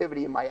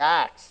productivity in my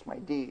acts, my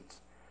deeds,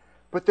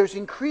 but there's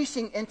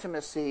increasing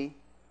intimacy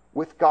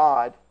with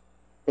God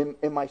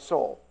in my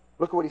soul.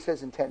 Look at what he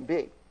says in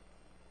 10b.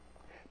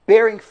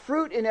 Bearing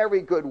fruit in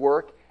every good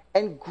work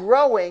and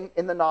growing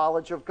in the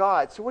knowledge of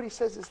God. So what he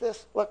says is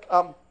this. Look,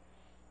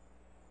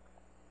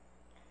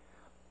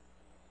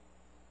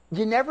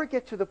 you never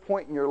get to the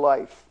point in your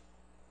life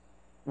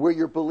where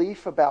your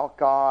belief about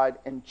God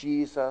and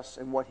Jesus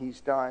and what he's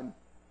done,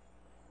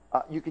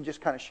 you can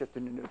just kind of shift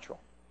into neutral.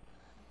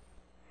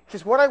 He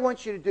says, what I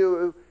want you to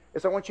do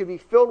is I want you to be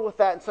filled with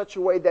that in such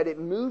a way that it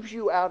moves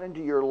you out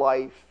into your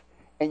life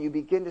and you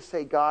begin to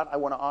say, God, I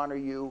want to honor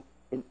you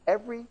in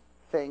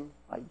everything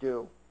I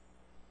do.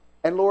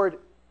 And Lord,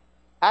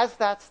 as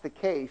that's the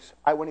case,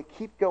 I want to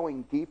keep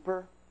going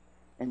deeper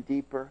and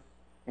deeper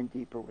and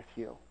deeper with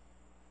you.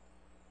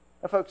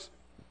 Now, folks,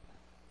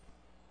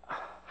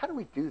 how do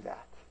we do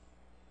that?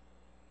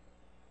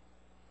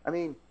 I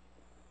mean,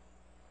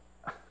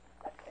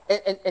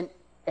 and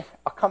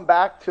I'll come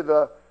back to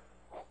the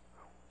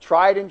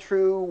tried and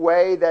true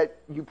way that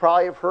you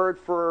probably have heard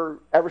for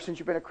ever since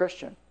you've been a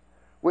Christian,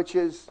 which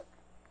is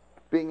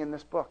being in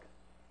this book.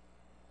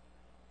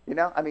 You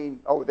know, I mean,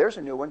 oh, there's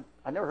a new one.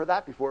 I never heard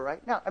that before,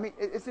 right? No, I mean,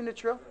 isn't it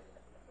true?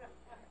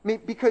 I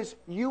mean, because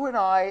you and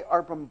I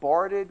are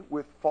bombarded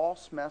with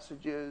false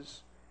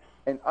messages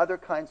and other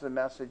kinds of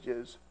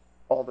messages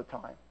all the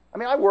time. I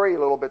mean, I worry a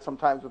little bit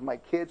sometimes with my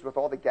kids with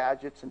all the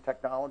gadgets and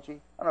technology.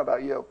 I don't know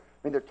about you.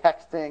 I mean, they're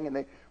texting and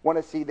they want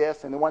to see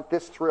this and they want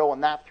this thrill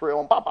and that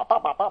thrill and blah, blah, blah,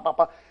 blah, blah, blah,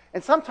 blah.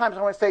 And sometimes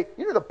I want to say,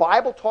 you know, the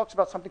Bible talks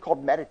about something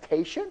called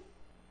meditation,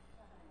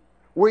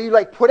 where you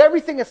like put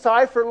everything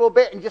aside for a little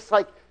bit and just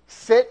like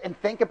sit and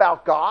think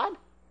about God.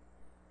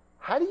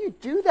 How do you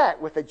do that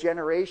with a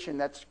generation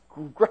that's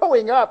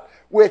growing up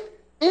with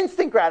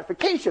instant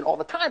gratification all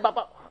the time? Blah,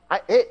 blah.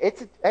 Hey,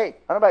 I don't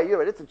know about you,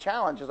 but it's a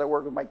challenge as I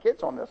work with my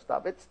kids on this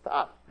stuff. It's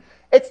tough.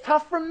 It's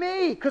tough for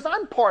me because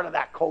I'm part of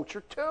that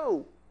culture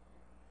too.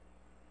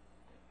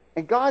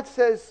 And God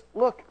says,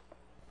 look,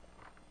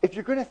 if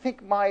you're going to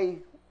think my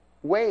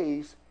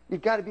ways,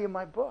 you've got to be in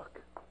my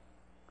book.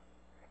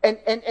 And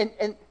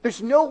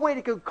there's no way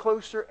to go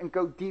closer and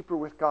go deeper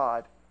with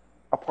God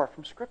apart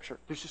from Scripture.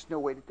 There's just no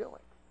way to do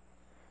it.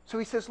 So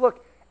he says,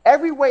 look,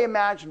 every way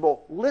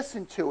imaginable,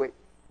 listen to it,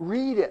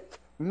 read it,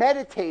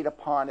 meditate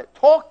upon it,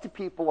 talk to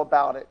people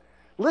about it.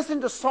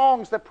 Listen to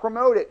songs that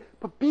promote it.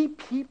 But be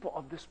people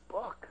of this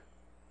book.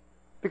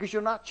 Because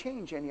you'll not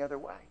change any other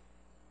way.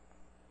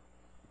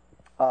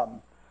 I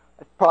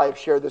probably have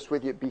shared this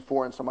with you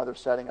before in some other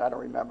setting. I don't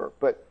remember.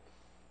 But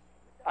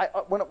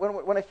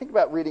when I think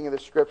about reading of the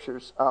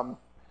scriptures, I don't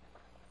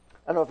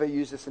know if I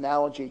use this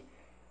analogy.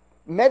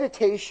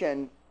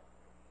 Meditation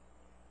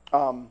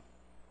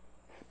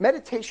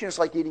is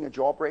like eating a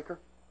jawbreaker.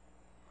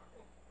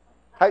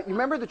 You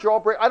remember the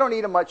jawbreaker? I don't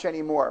eat them much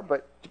anymore,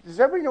 but does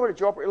everybody know what a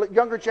jawbreaker?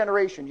 Younger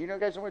generation, do you know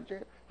guys know what? Do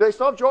they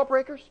still have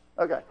jawbreakers?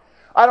 Okay,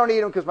 I don't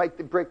eat them because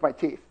they break my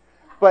teeth.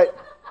 But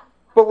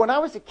when I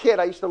was a kid,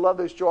 I used to love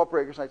those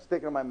jawbreakers. And I'd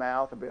stick it in my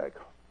mouth and be like,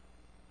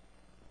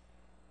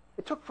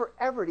 it took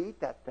forever to eat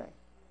that thing.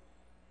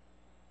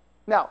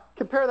 Now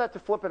compare that to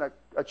flipping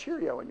a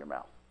Cheerio in your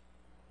mouth,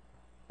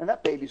 and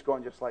that baby's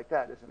going just like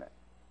that, isn't it?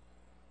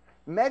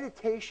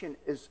 Meditation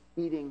is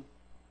eating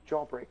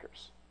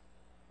jawbreakers,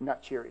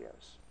 not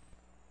Cheerios.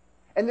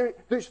 And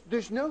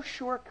there's no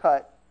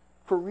shortcut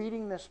for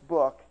reading this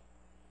book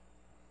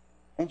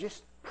and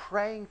just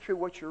praying through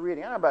what you're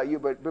reading. I don't know about you,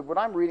 but what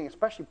I'm reading,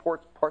 especially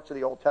parts of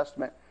the Old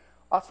Testament,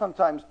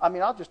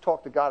 I'll just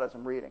talk to God as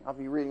I'm reading. I'll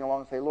be reading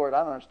along and say, Lord,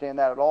 I don't understand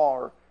that at all.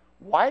 Or,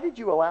 why did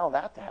you allow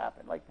that to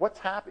happen? Like, what's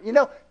happened?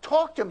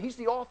 Talk to him. He's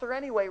the author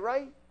anyway,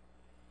 right?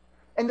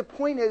 And the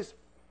point is,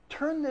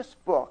 turn this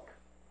book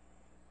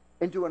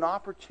into an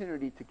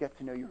opportunity to get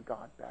to know your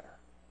God better.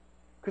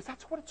 Because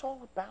that's what it's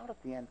all about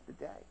at the end of the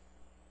day.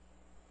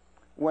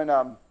 When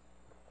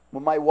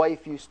my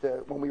wife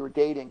when we were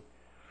dating,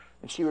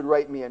 and she would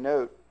write me a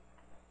note,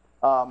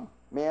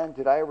 man,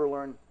 did I ever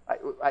learn,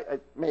 I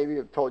maybe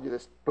I've told you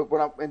this, but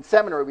in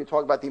seminary we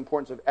talk about the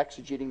importance of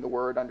exegeting the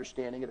word,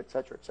 understanding it,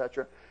 etc.,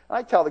 etc. And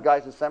I tell the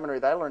guys in seminary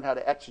that I learned how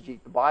to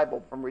exegete the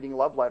Bible from reading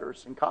love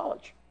letters in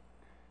college,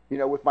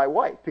 with my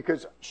wife,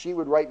 because she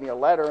would write me a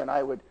letter and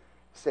I would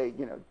say,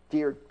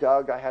 dear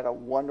Doug, I had a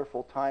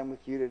wonderful time with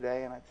you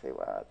today. And I'd say,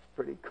 well, that's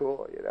pretty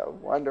cool,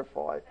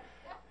 wonderful.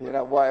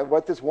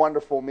 What does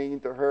wonderful mean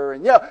to her?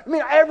 And,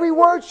 every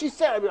word she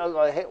said, I was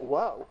like, hey,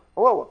 whoa.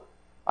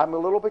 I'm a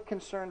little bit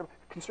concerned.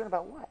 Concerned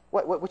about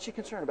what? What's she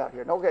concerned about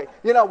here?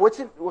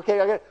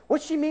 Okay,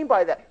 what's she mean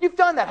by that? You've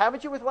done that,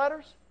 haven't you, with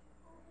letters?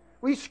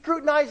 We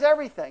scrutinize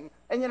everything.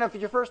 And, if it's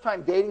your first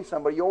time dating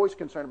somebody, you're always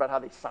concerned about how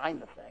they sign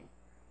the thing.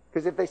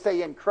 Because if they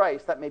say in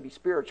Christ, that may be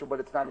spiritual, but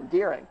it's not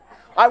endearing.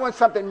 I want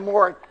something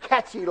more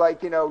catchy,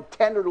 like,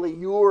 tenderly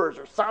yours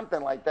or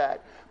something like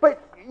that.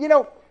 But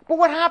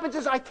what happens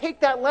is I take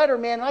that letter,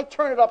 man, and I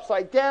turn it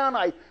upside down.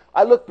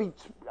 I look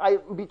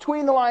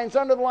between the lines,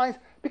 under the lines,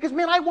 because,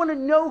 man, I want to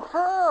know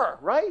her,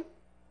 right?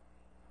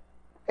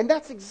 And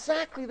that's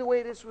exactly the way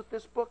it is with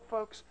this book,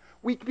 folks.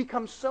 We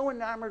become so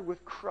enamored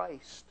with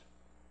Christ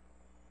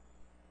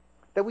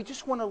that we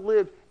just want to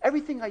live.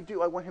 Everything I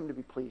do, I want him to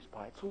be pleased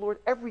by it. So, Lord,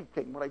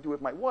 everything, what I do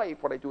with my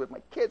wife, what I do with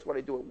my kids, what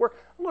I do at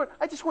work, Lord,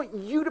 I just want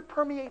you to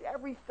permeate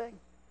everything.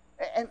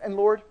 And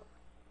Lord,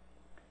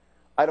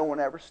 I don't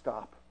want to ever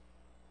stop.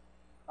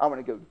 I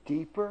want to go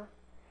deeper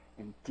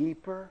and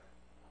deeper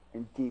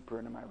and deeper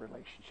into my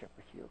relationship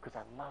with you because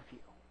I love you.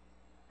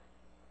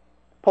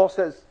 Paul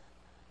says,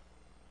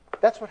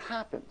 that's what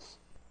happens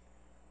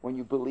when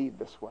you believe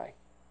this way.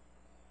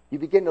 You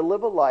begin to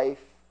live a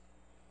life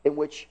in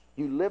which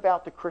you live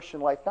out the Christian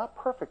life, not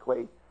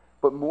perfectly,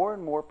 but more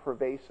and more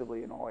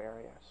pervasively in all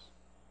areas.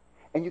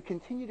 And you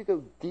continue to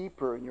go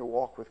deeper in your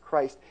walk with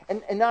Christ.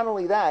 And not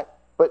only that,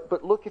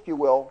 but look, if you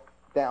will,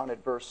 down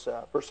at verse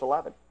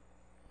 11.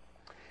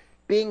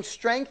 Being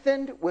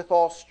strengthened with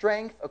all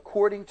strength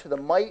according to the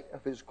might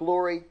of his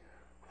glory,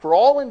 for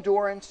all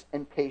endurance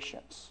and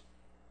patience.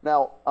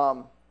 Now,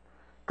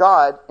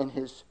 God, in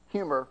his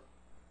humor,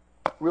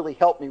 really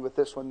helped me with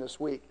this one this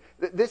week.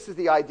 This is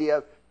the idea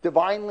of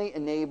divinely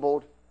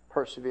enabled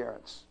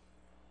perseverance.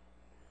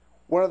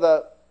 One of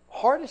the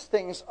hardest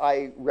things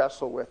I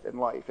wrestle with in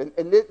life, and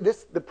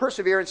the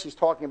perseverance he's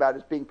talking about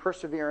is being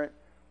perseverant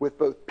with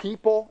both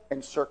people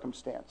and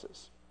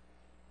circumstances.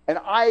 And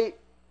I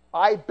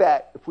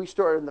bet if we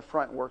started in the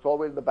front and worked all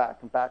the way to the back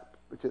and back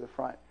to the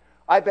front,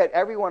 I bet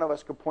every one of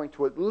us could point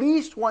to at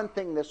least one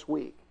thing this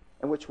week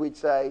in which we'd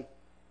say,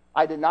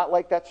 I did not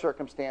like that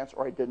circumstance,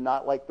 or I did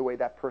not like the way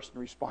that person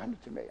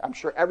responded to me. I'm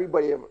sure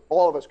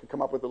all of us could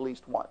come up with at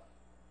least one.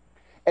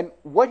 And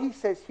what he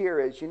says here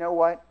is, you know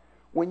what?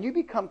 When you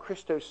become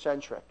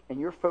Christocentric and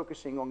you're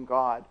focusing on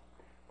God,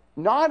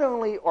 not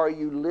only are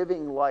you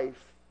living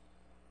life,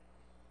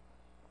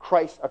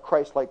 a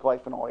Christ-like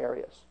life in all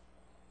areas,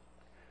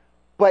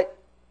 but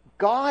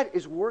God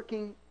is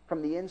working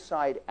from the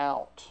inside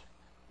out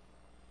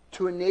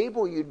to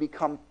enable you to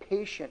become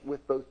patient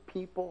with both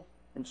people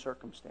and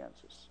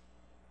circumstances.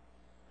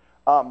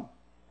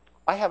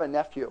 I have a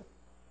nephew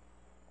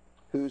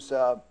who's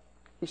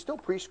he's still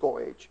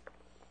preschool age,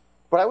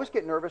 but I always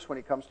get nervous when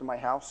he comes to my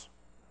house.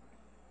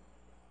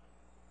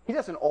 He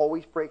doesn't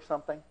always break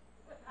something,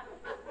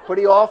 but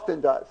he often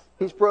does.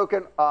 He's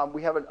broken,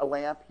 we have a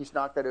lamp, he's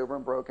knocked that over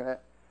and broken it.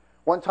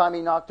 One time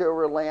he knocked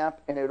over a lamp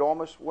and it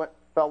almost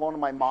fell onto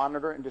my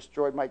monitor and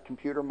destroyed my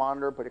computer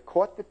monitor, but it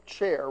caught the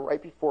chair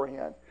right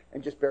beforehand,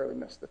 and just barely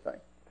missed the thing.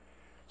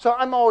 So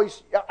I'm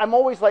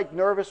always like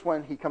nervous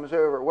when he comes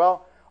over.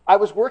 Well, I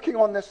was working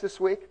on this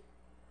week,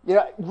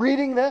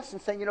 reading this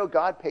and saying,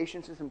 God,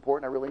 patience is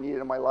important. I really need it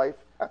in my life.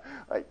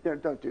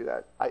 Don't do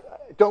that.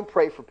 Don't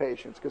pray for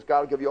patience because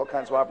God will give you all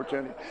kinds of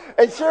opportunities.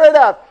 And sure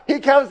enough, he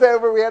comes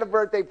over. We had a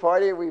birthday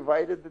party and we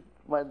invited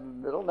my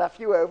little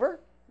nephew over.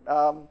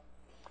 And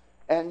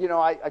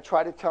I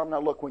try to tell him,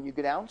 now look, when you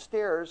go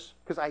downstairs,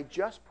 because I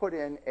just put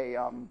in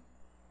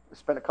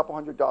spent a couple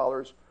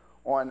 $100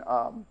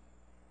 on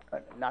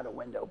not a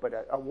window, but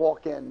a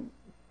walk-in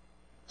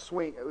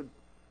swing.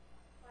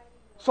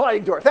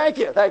 Sliding door. Thank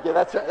you.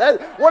 That's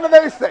right. One of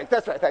those things.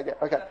 That's right. Thank you.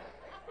 Okay.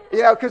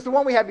 Because the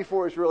one we had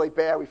before was really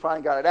bad. We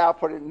finally got it out,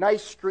 put it in a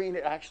nice screen.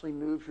 It actually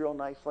moves real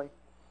nicely.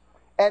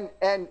 And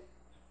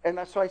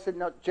so I said,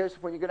 no,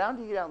 Joseph, when you go down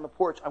to eat out on the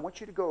porch, I want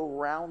you to go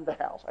around the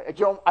house. I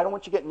don't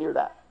want you getting near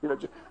that.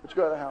 Just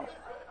go to the house.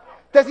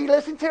 Does he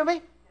listen to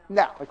me?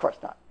 No, of course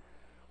not.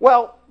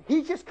 Well,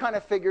 he just kind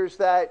of figures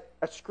that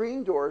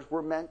screen doors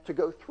were meant to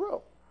go through.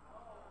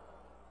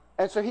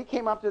 And so he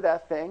came up to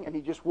that thing, and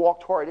he just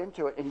walked hard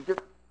into it, and he just,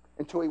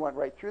 until he went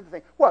right through the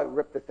thing. Well, he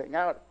ripped the thing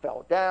out, it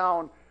fell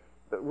down.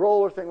 The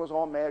roller thing was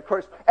all mad, of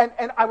course. And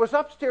I was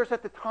upstairs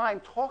at the time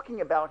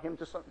talking about him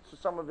to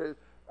some of the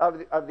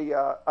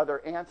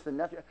other aunts and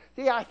nephews.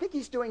 Yeah, I think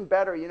he's doing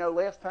better.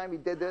 Last time he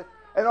did this.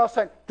 And all of a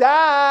sudden,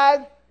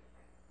 Dad!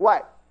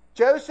 What?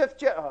 Joseph?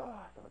 I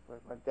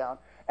went down.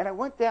 And I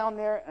went down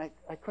there, and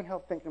I couldn't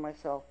help thinking to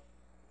myself,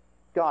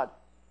 God,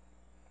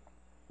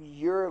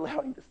 you're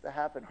allowing this to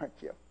happen, aren't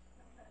you?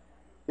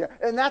 Yeah,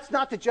 and that's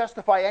not to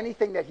justify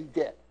anything that he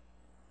did.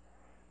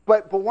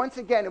 But once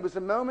again, it was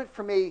a moment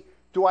for me,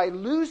 do I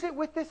lose it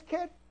with this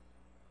kid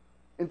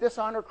and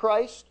dishonor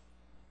Christ?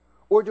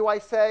 Or do I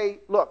say,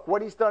 look,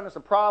 what he's done is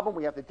a problem,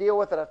 we have to deal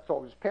with it, I've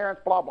told his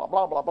parents, blah, blah,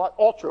 blah, blah, blah,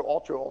 all true, all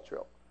true, all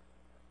true.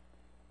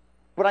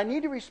 But I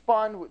need to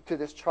respond to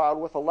this child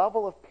with a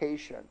level of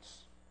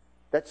patience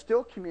that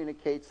still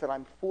communicates that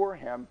I'm for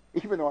him,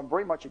 even though I'm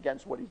very much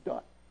against what he's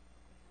done.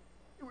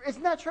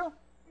 Isn't that true?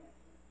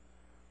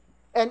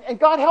 And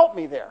God help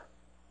me there.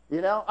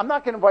 I'm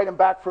not going to invite him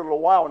back for a little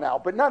while now,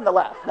 but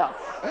nonetheless, no.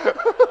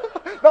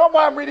 Not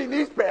while I'm reading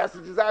these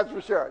passages, that's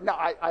for sure. No,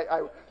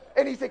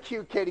 and he's a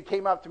cute kid. He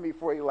came up to me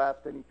before he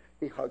left, and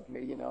he hugged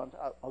me,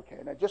 okay,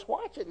 and I just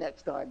watch it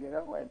next time, and so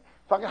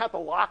I'm going to have to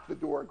lock the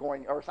door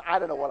or I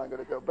don't know what I'm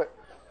going to do. But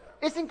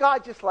isn't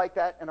God just like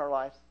that in our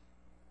lives?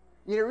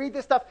 Read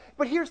this stuff.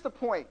 But here's the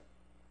point.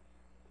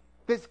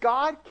 Does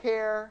God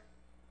care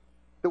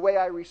the way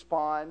I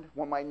respond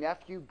when my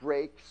nephew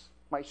breaks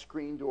my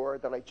screen door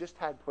that I just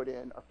had put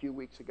in a few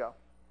weeks ago?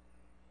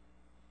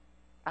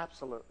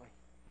 Absolutely.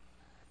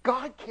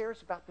 God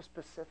cares about the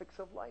specifics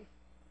of life,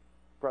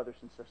 brothers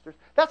and sisters.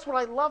 That's what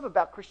I love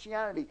about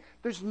Christianity.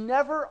 There's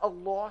never a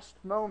lost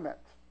moment.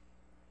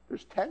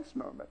 There's tense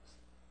moments.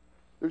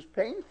 There's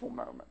painful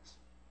moments.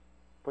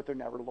 But they're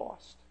never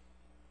lost.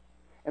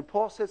 And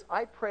Paul says,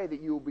 I pray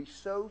that you will be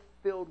so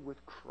filled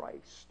with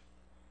Christ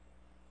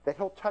that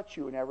he'll touch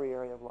you in every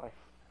area of life.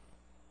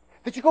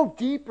 That you go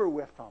deeper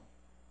with him.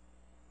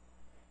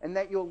 And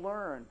that you'll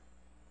learn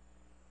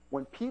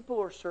when people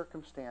or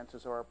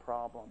circumstances are a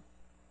problem,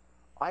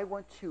 I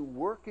want to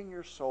work in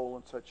your soul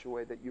in such a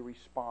way that you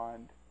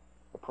respond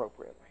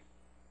appropriately.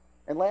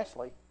 And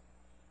lastly,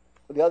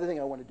 the other thing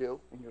I want to do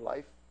in your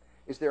life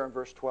is there in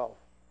verse 12.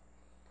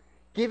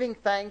 Giving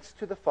thanks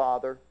to the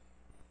Father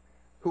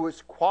who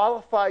has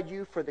qualified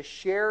you for the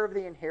share of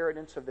the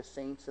inheritance of the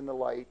saints in the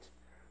light,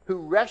 who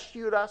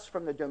rescued us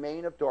from the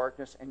domain of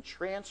darkness and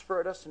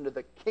transferred us into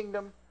the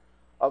kingdom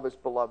of his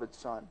beloved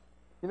Son.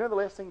 You know the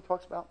last thing he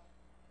talks about?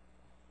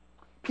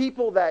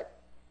 People that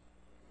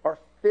are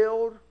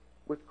filled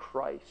with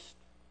Christ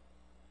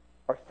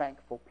are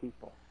thankful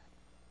people.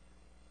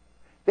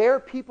 They are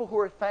people who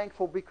are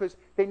thankful because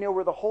they know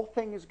where the whole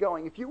thing is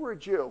going. If you were a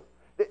Jew,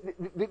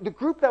 the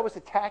group that was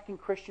attacking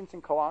Christians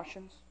in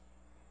Colossians,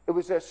 it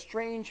was a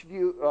strange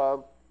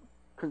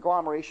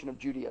conglomeration of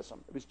Judaism.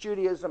 It was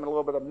Judaism and a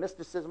little bit of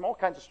mysticism, all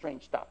kinds of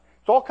strange stuff.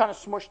 It's all kind of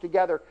smushed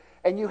together.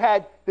 And you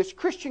had this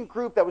Christian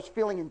group that was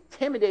feeling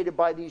intimidated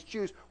by these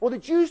Jews. Well, the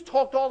Jews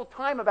talked all the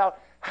time about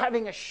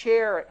having a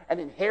share, an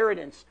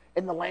inheritance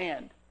in the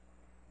land.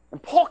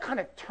 And Paul kind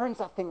of turns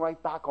that thing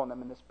right back on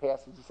them in this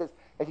passage. He says,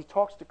 as he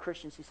talks to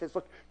Christians, he says,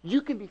 look,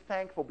 you can be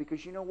thankful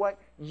because you know what?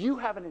 You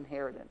have an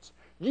inheritance.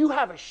 You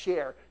have a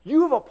share.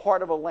 You have a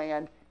part of a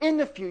land in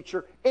the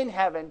future, in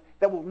heaven,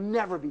 that will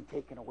never be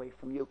taken away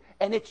from you.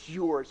 And it's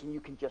yours, and you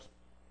can just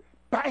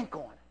bank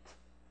on it.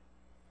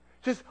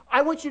 He says,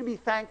 I want you to be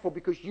thankful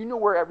because you know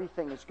where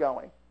everything is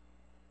going.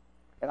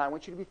 And I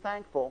want you to be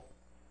thankful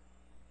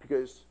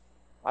because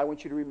I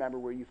want you to remember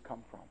where you've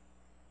come from.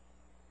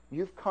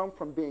 You've come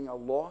from being a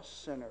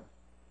lost sinner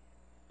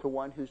to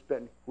one who's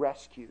been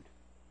rescued,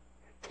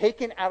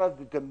 taken out of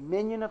the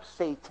dominion of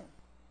Satan,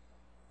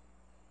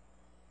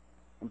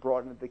 and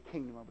brought into the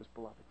kingdom of his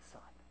beloved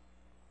Son.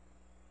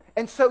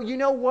 And so, you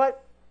know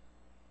what?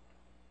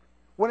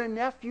 When a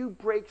nephew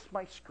breaks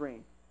my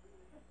screen,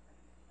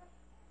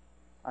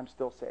 I'm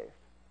still saved.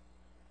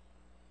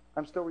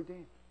 I'm still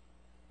redeemed.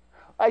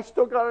 I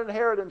still got an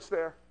inheritance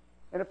there.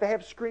 And if they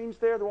have screens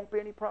there won't be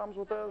any problems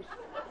with those.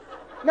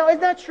 No,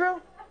 isn't that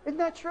true? Isn't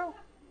that true?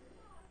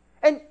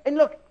 And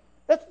look,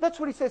 that's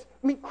what he says.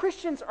 I mean,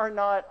 Christians are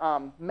not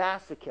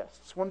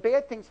masochists. When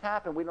bad things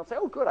happen, we don't say,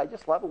 oh, good, I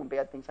just love it when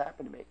bad things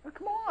happen to me. Oh,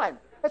 come on.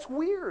 That's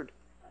weird.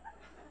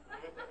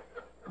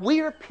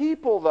 We are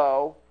people,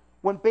 though,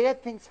 when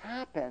bad things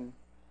happen,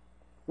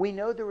 we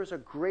know there is a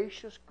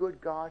gracious, good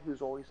God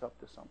who's always up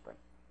to something.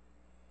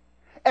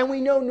 And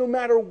we know no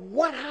matter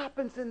what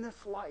happens in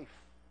this life,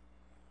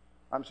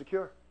 I'm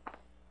secure.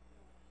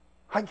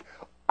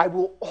 I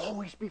will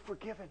always be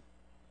forgiven.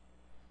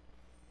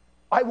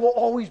 I will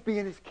always be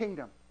in his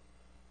kingdom.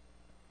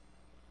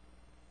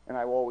 And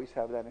I will always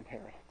have that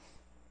inheritance.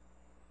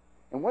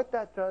 And what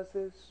that does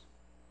is,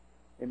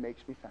 it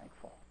makes me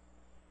thankful.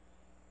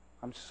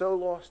 I'm so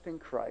lost in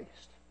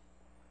Christ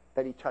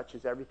that he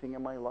touches everything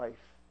in my life.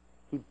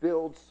 He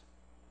builds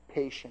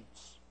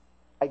patience.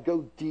 I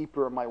go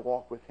deeper in my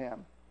walk with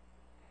him.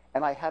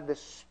 And I have this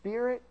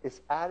spirit,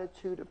 this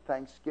attitude of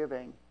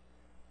thanksgiving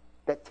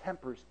that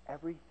tempers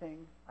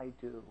everything I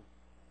do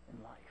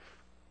in life.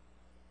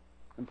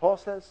 And Paul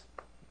says,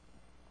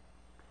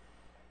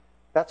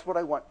 that's what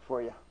I want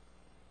for you.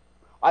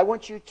 I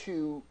want you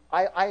to,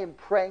 I am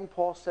praying,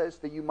 Paul says,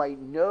 that you might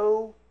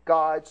know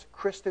God's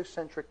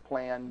Christocentric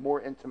plan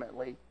more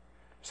intimately,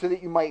 so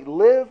that you might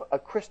live a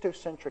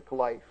Christocentric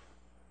life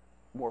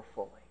more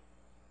fully.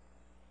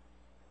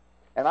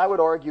 And I would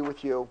argue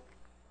with you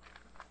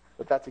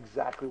that that's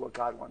exactly what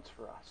God wants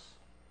for us.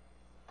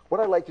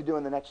 What I'd like to do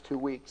in the next 2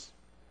 weeks,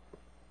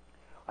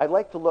 I'd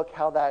like to look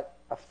how that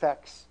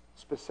affects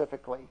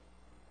specifically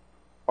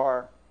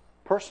our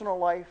personal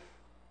life,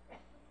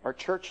 our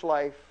church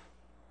life,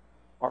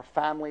 our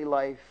family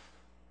life,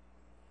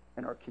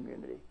 and our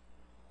community.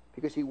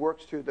 Because he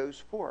works through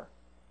those four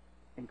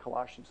in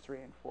Colossians 3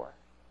 and 4.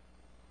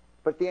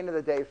 But at the end of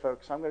the day,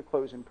 folks, I'm going to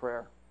close in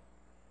prayer.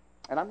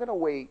 And I'm going to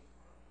wait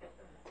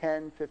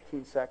 10,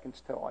 15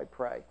 seconds till I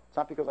pray. It's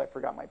not because I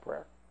forgot my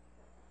prayer.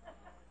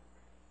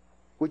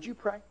 Would you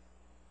pray?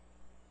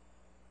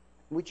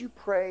 Would you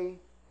pray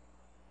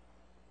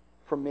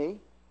for me,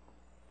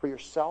 for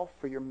yourself,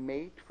 for your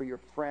mate, for your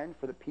friend,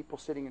 for the people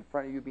sitting in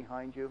front of you,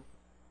 behind you?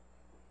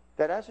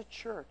 That as a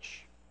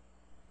church,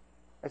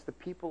 as the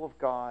people of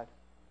God,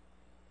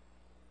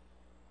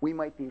 we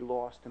might be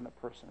lost in the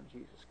person of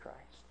Jesus Christ,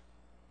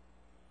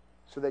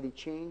 so that he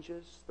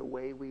changes the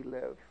way we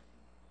live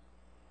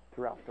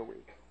throughout the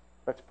week.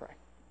 Let's pray.